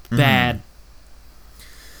 Bad.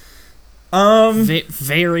 Um,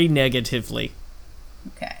 Very negatively.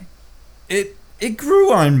 Okay. it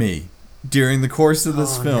grew on me during the course of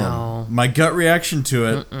this Oh, film. no. My gut reaction to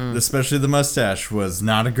it, especially the mustache, was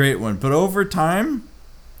not a great one. But over time,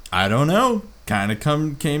 I don't know, kind of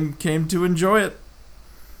came to enjoy it.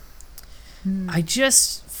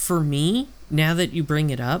 For me, now that you bring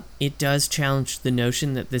it up, it does challenge the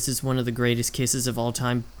notion that this is one of the greatest kisses of all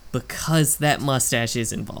time because that mustache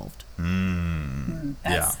is involved.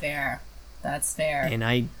 That's fair. That's fair. And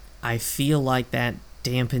I feel like that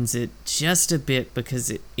dampens it just a bit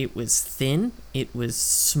because it was thin, it was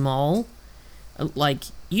small. Like,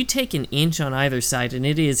 you take an inch on either side and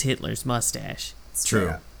it is Hitler's mustache. It's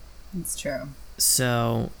True. It's true.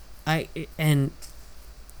 So, I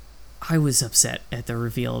was upset at the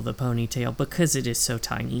reveal of the ponytail because it is so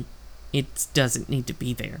tiny. It doesn't need to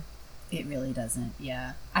be there. It really doesn't,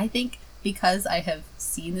 yeah. I think because I have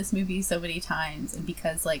seen this movie so many times, and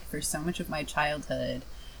because, like, for so much of my childhood,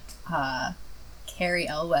 Carrie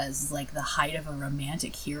Elwes is, like, the height of a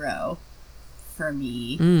romantic hero for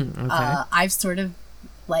me. Okay. I've sort of,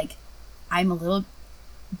 like, I'm a little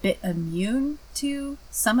bit immune to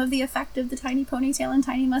some of the effect of the tiny ponytail and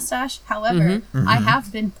tiny mustache. However, I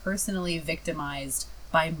have been personally victimized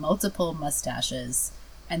by multiple mustaches.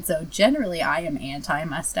 And so generally I am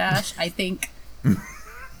anti-mustache. I think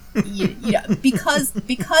because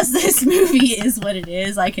this movie is what it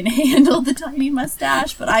is, I can handle the tiny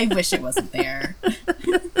mustache, but I wish it wasn't there.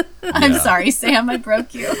 I'm sorry, Sam, I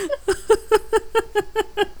broke you.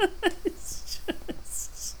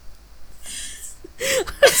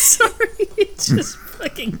 I'm sorry, it just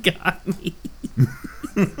fucking got me.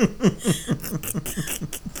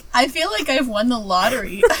 I feel like I've won the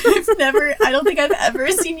lottery. I don't think I've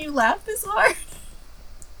ever seen you laugh this hard.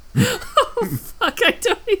 Oh, fuck, I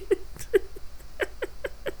don't even...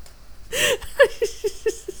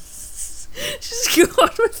 Just go on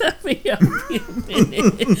without me. I'll be a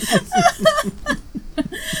minute.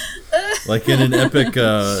 Like in an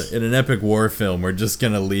epic war film, we're just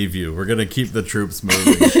gonna leave you. We're gonna keep the troops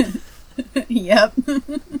moving. Yep.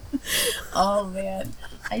 Oh man,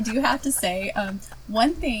 I do have to say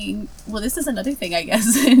one thing. Well, this is another thing, I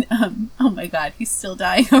guess. And, oh my god, he's still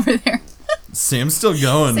dying over there. Sam's still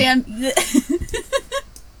going. Sam,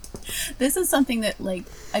 this is something that, like,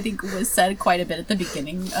 I think was said quite a bit at the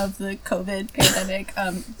beginning of the COVID pandemic.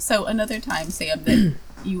 So another time, Sam, that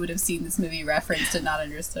you would have seen this movie referenced and not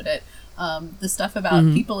understood it. The stuff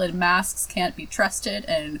about people in masks can't be trusted,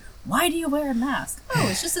 and why do you wear a mask? Oh,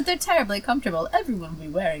 it's just that they're terribly comfortable. Everyone will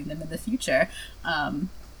be wearing them in the future. I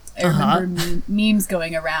remember memes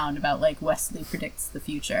going around about, like, Wesley predicts the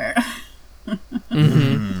future.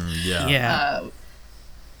 Yeah.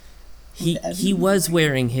 He was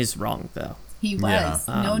wearing his wrong, though. He was.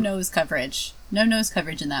 No nose coverage. No nose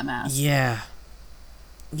coverage in that mask. Yeah,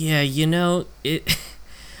 you know,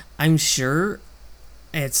 I'm sure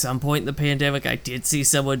at some point in the pandemic I did see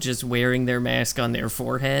someone just wearing their mask on their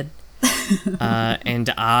forehead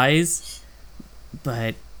and eyes,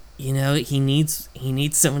 but you know, he needs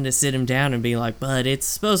someone to sit him down and be like, but it's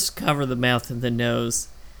supposed to cover the mouth and the nose.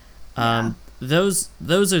 Those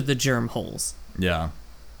are the germ holes. Yeah.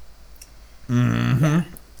 Yeah.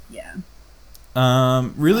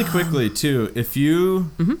 Really quickly too, if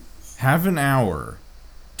you have an hour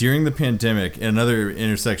during the pandemic, another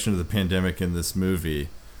intersection of the pandemic in this movie,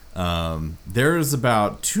 there is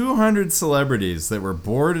about 200 celebrities that were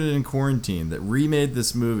bored and in quarantine that remade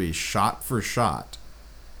this movie shot for shot.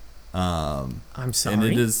 I'm sorry. And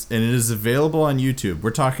it is available on YouTube.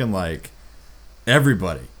 We're talking like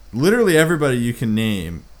everybody, literally everybody you can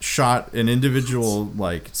name, shot an individual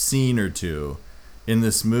like scene or two in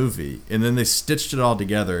this movie, and then they stitched it all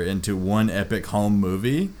together into one epic home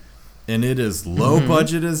movie, and it is low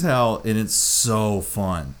budget as hell, and it's so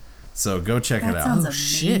fun. So go check it out. That sounds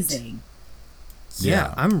shit. amazing.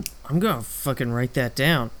 Yeah, I'm gonna fucking write that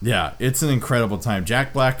down. Yeah, it's an incredible time.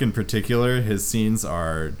 Jack Black in particular, his scenes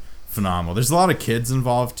are phenomenal. There's a lot of kids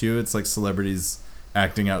involved too. It's like celebrities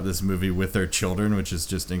acting out this movie with their children, which is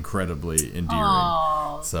just incredibly endearing.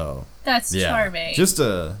 Aww, so that's charming. Just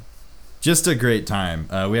a great time.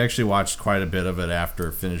 We actually watched quite a bit of it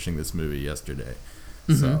after finishing this movie yesterday.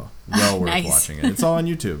 So well worth Nice. watching it. It's all on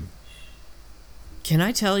YouTube. Can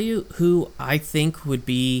I tell you who I think would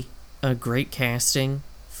be a great casting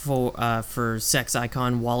for sex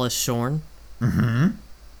icon Wallace Shorn? And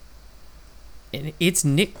it's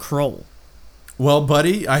Nick Kroll. Well,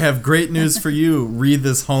 buddy, I have great news for you. Read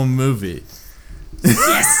this home movie.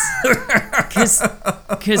 Because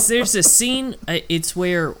there's a scene, it's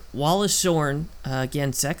where Wallace Shorn,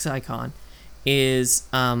 again, sex icon, is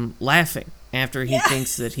laughing after he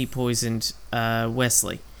thinks that he poisoned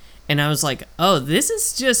Wesley. And I was like, oh, this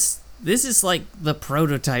is like the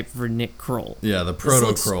prototype for Nick Kroll. Yeah, the This proto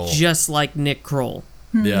looks Kroll. just like Nick Kroll.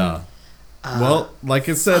 Yeah. Well, like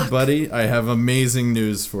I said, buddy, I have amazing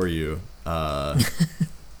news for you.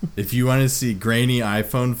 If you want to see grainy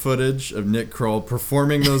iPhone footage of Nick Kroll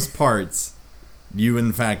performing those parts, you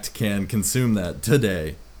in fact can consume that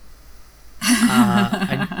today.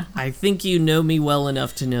 I think you know me well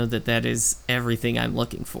enough to know that is everything I'm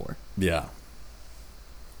looking for. Yeah.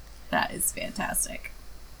 That is fantastic.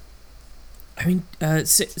 I mean,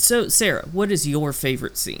 so Sarah, what is your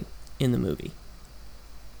favorite scene in the movie?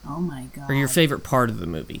 Oh my god. Or your favorite part of the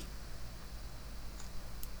movie?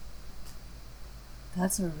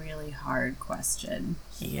 That's a really hard question.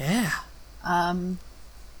 Yeah. I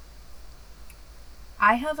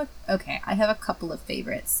have a couple of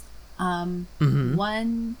favorites.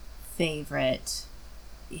 One favorite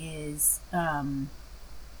is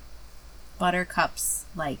Buttercup's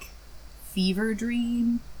like fever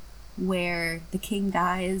dream where the king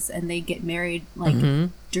dies and they get married like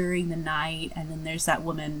during the night, and then there's that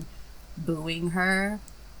woman booing her.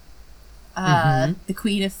 The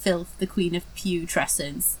Queen of Filth, the Queen of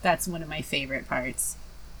Putrescence. That's one of my favorite parts.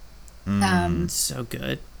 So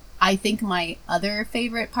good. I think my other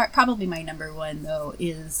favorite part, probably my number one though,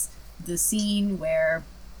 is the scene where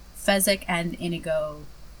Fezzik and Inigo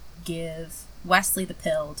give Wesley the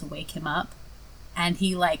pill to wake him up, and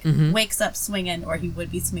he wakes up swinging, or he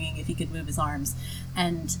would be swinging if he could move his arms,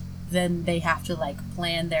 and then they have to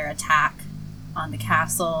plan their attack on the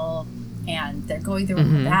castle, and they're going through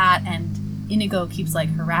all of that, and Inigo keeps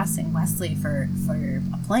harassing Wesley for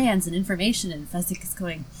plans and information, and Fezzik is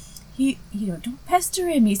going, don't pester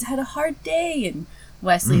him, he's had a hard day, and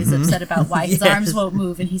Wesley is upset about why his arms won't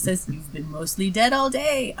move, and he says, you've been mostly dead all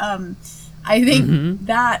day. I think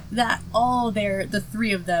that all the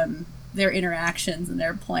three of them, their interactions and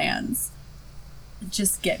their plans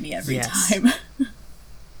just get me every time.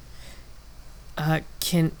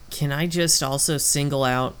 Can I just also single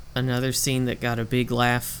out another scene that got a big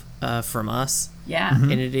laugh from us? Yeah.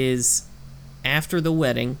 And it is after the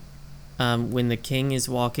wedding, when the king is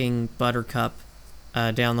walking Buttercup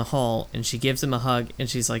down the hall, and she gives him a hug, and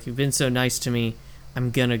she's like, you've been so nice to me,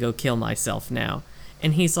 I'm gonna go kill myself now.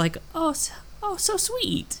 And he's like, oh, so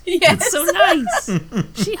sweet. Yes. It's so nice.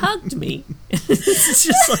 She hugged me. It's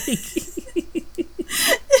just like...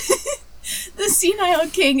 The senile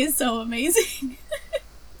king is so amazing.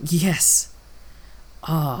 Yes.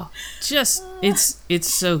 It's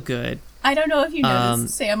so good. I don't know if you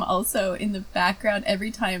noticed, Sam, also in the background,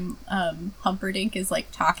 every time Humperdinck is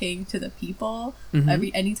talking to the people,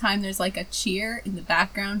 anytime there's a cheer in the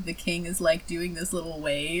background, the king is doing this little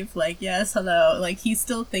wave, yes, hello, he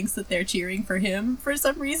still thinks that they're cheering for him for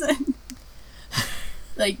some reason.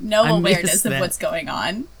 No awareness of what's going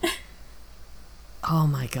on. Oh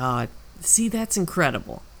my god. See, that's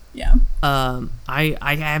incredible. Yeah. I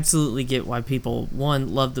absolutely get why people,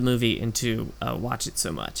 one, love the movie, and two, watch it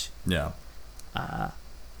so much. Yeah.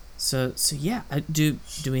 So yeah. Do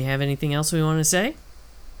we have anything else we want to say?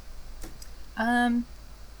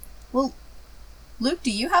 Well, Luke,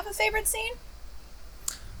 do you have a favorite scene?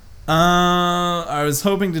 I was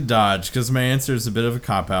hoping to dodge because my answer is a bit of a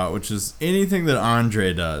cop-out, which is anything that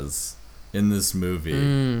Andre does in this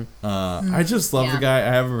movie. I just love the guy.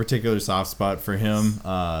 I have a particular soft spot for him.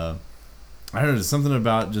 I don't know, there's something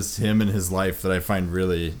about just him and his life that I find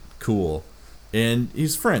really cool. And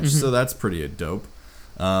he's French, so that's pretty dope.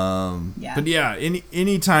 But yeah,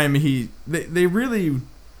 any time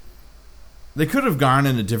they could have gone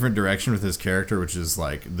in a different direction with his character, which is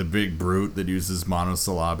like the big brute that uses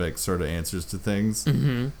monosyllabic sort of answers to things.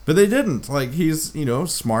 But they didn't. Like, he's,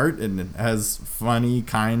 smart and has funny,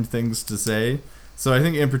 kind things to say. So I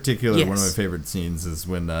think in particular, one of my favorite scenes is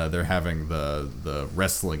when they're having the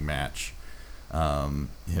wrestling match, him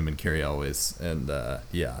and Carrie Elways. And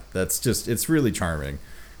that's just, it's really charming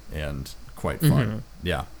and quite fun.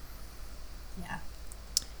 Yeah.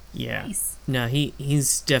 Nice. No,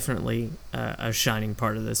 he's definitely a shining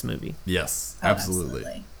part of this movie. Yes,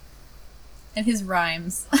 absolutely. And his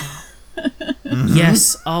rhymes.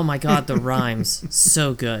 Yes. Oh my God, the rhymes,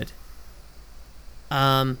 so good.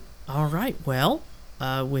 All right. Well,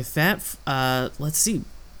 with that, let's see.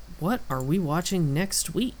 What are we watching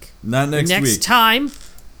next week? Not next week.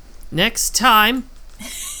 Next time.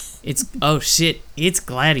 It's it's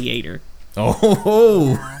Gladiator.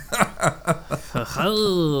 Oh.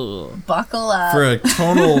 Buckle up for a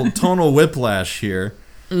tonal whiplash here.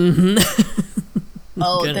 The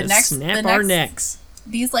our necks.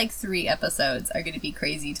 These 3 episodes are going to be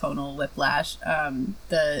crazy tonal whiplash.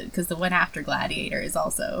 Because the one after Gladiator is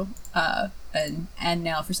also and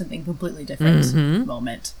now for something completely different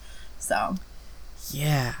moment. So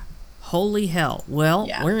yeah, holy hell. Well,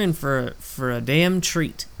 we're in for a damn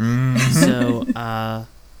treat. So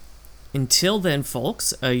until then,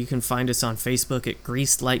 folks, you can find us on Facebook at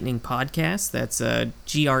Greased Lightning Podcast. That's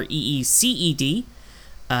GREECED.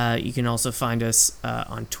 You can also find us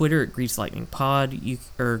on Twitter at Greased Lightning Pod,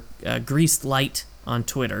 or Greased Light on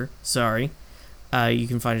Twitter. Sorry. You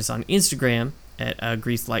can find us on Instagram at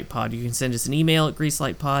Greased Light Pod. You can send us an email at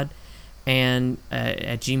greasedlightpod and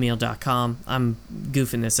at gmail.com. I'm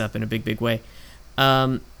goofing this up in a big way.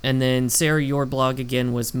 And then, Sarah, your blog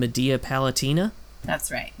again was Medea Palatina.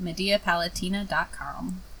 That's right.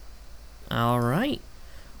 MedeaPalatina.com. All right.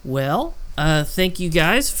 Well, thank you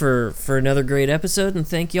guys for another great episode, and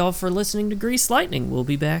thank y'all for listening to Greased Lightning. We'll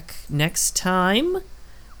be back next time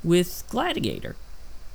with Gladiator.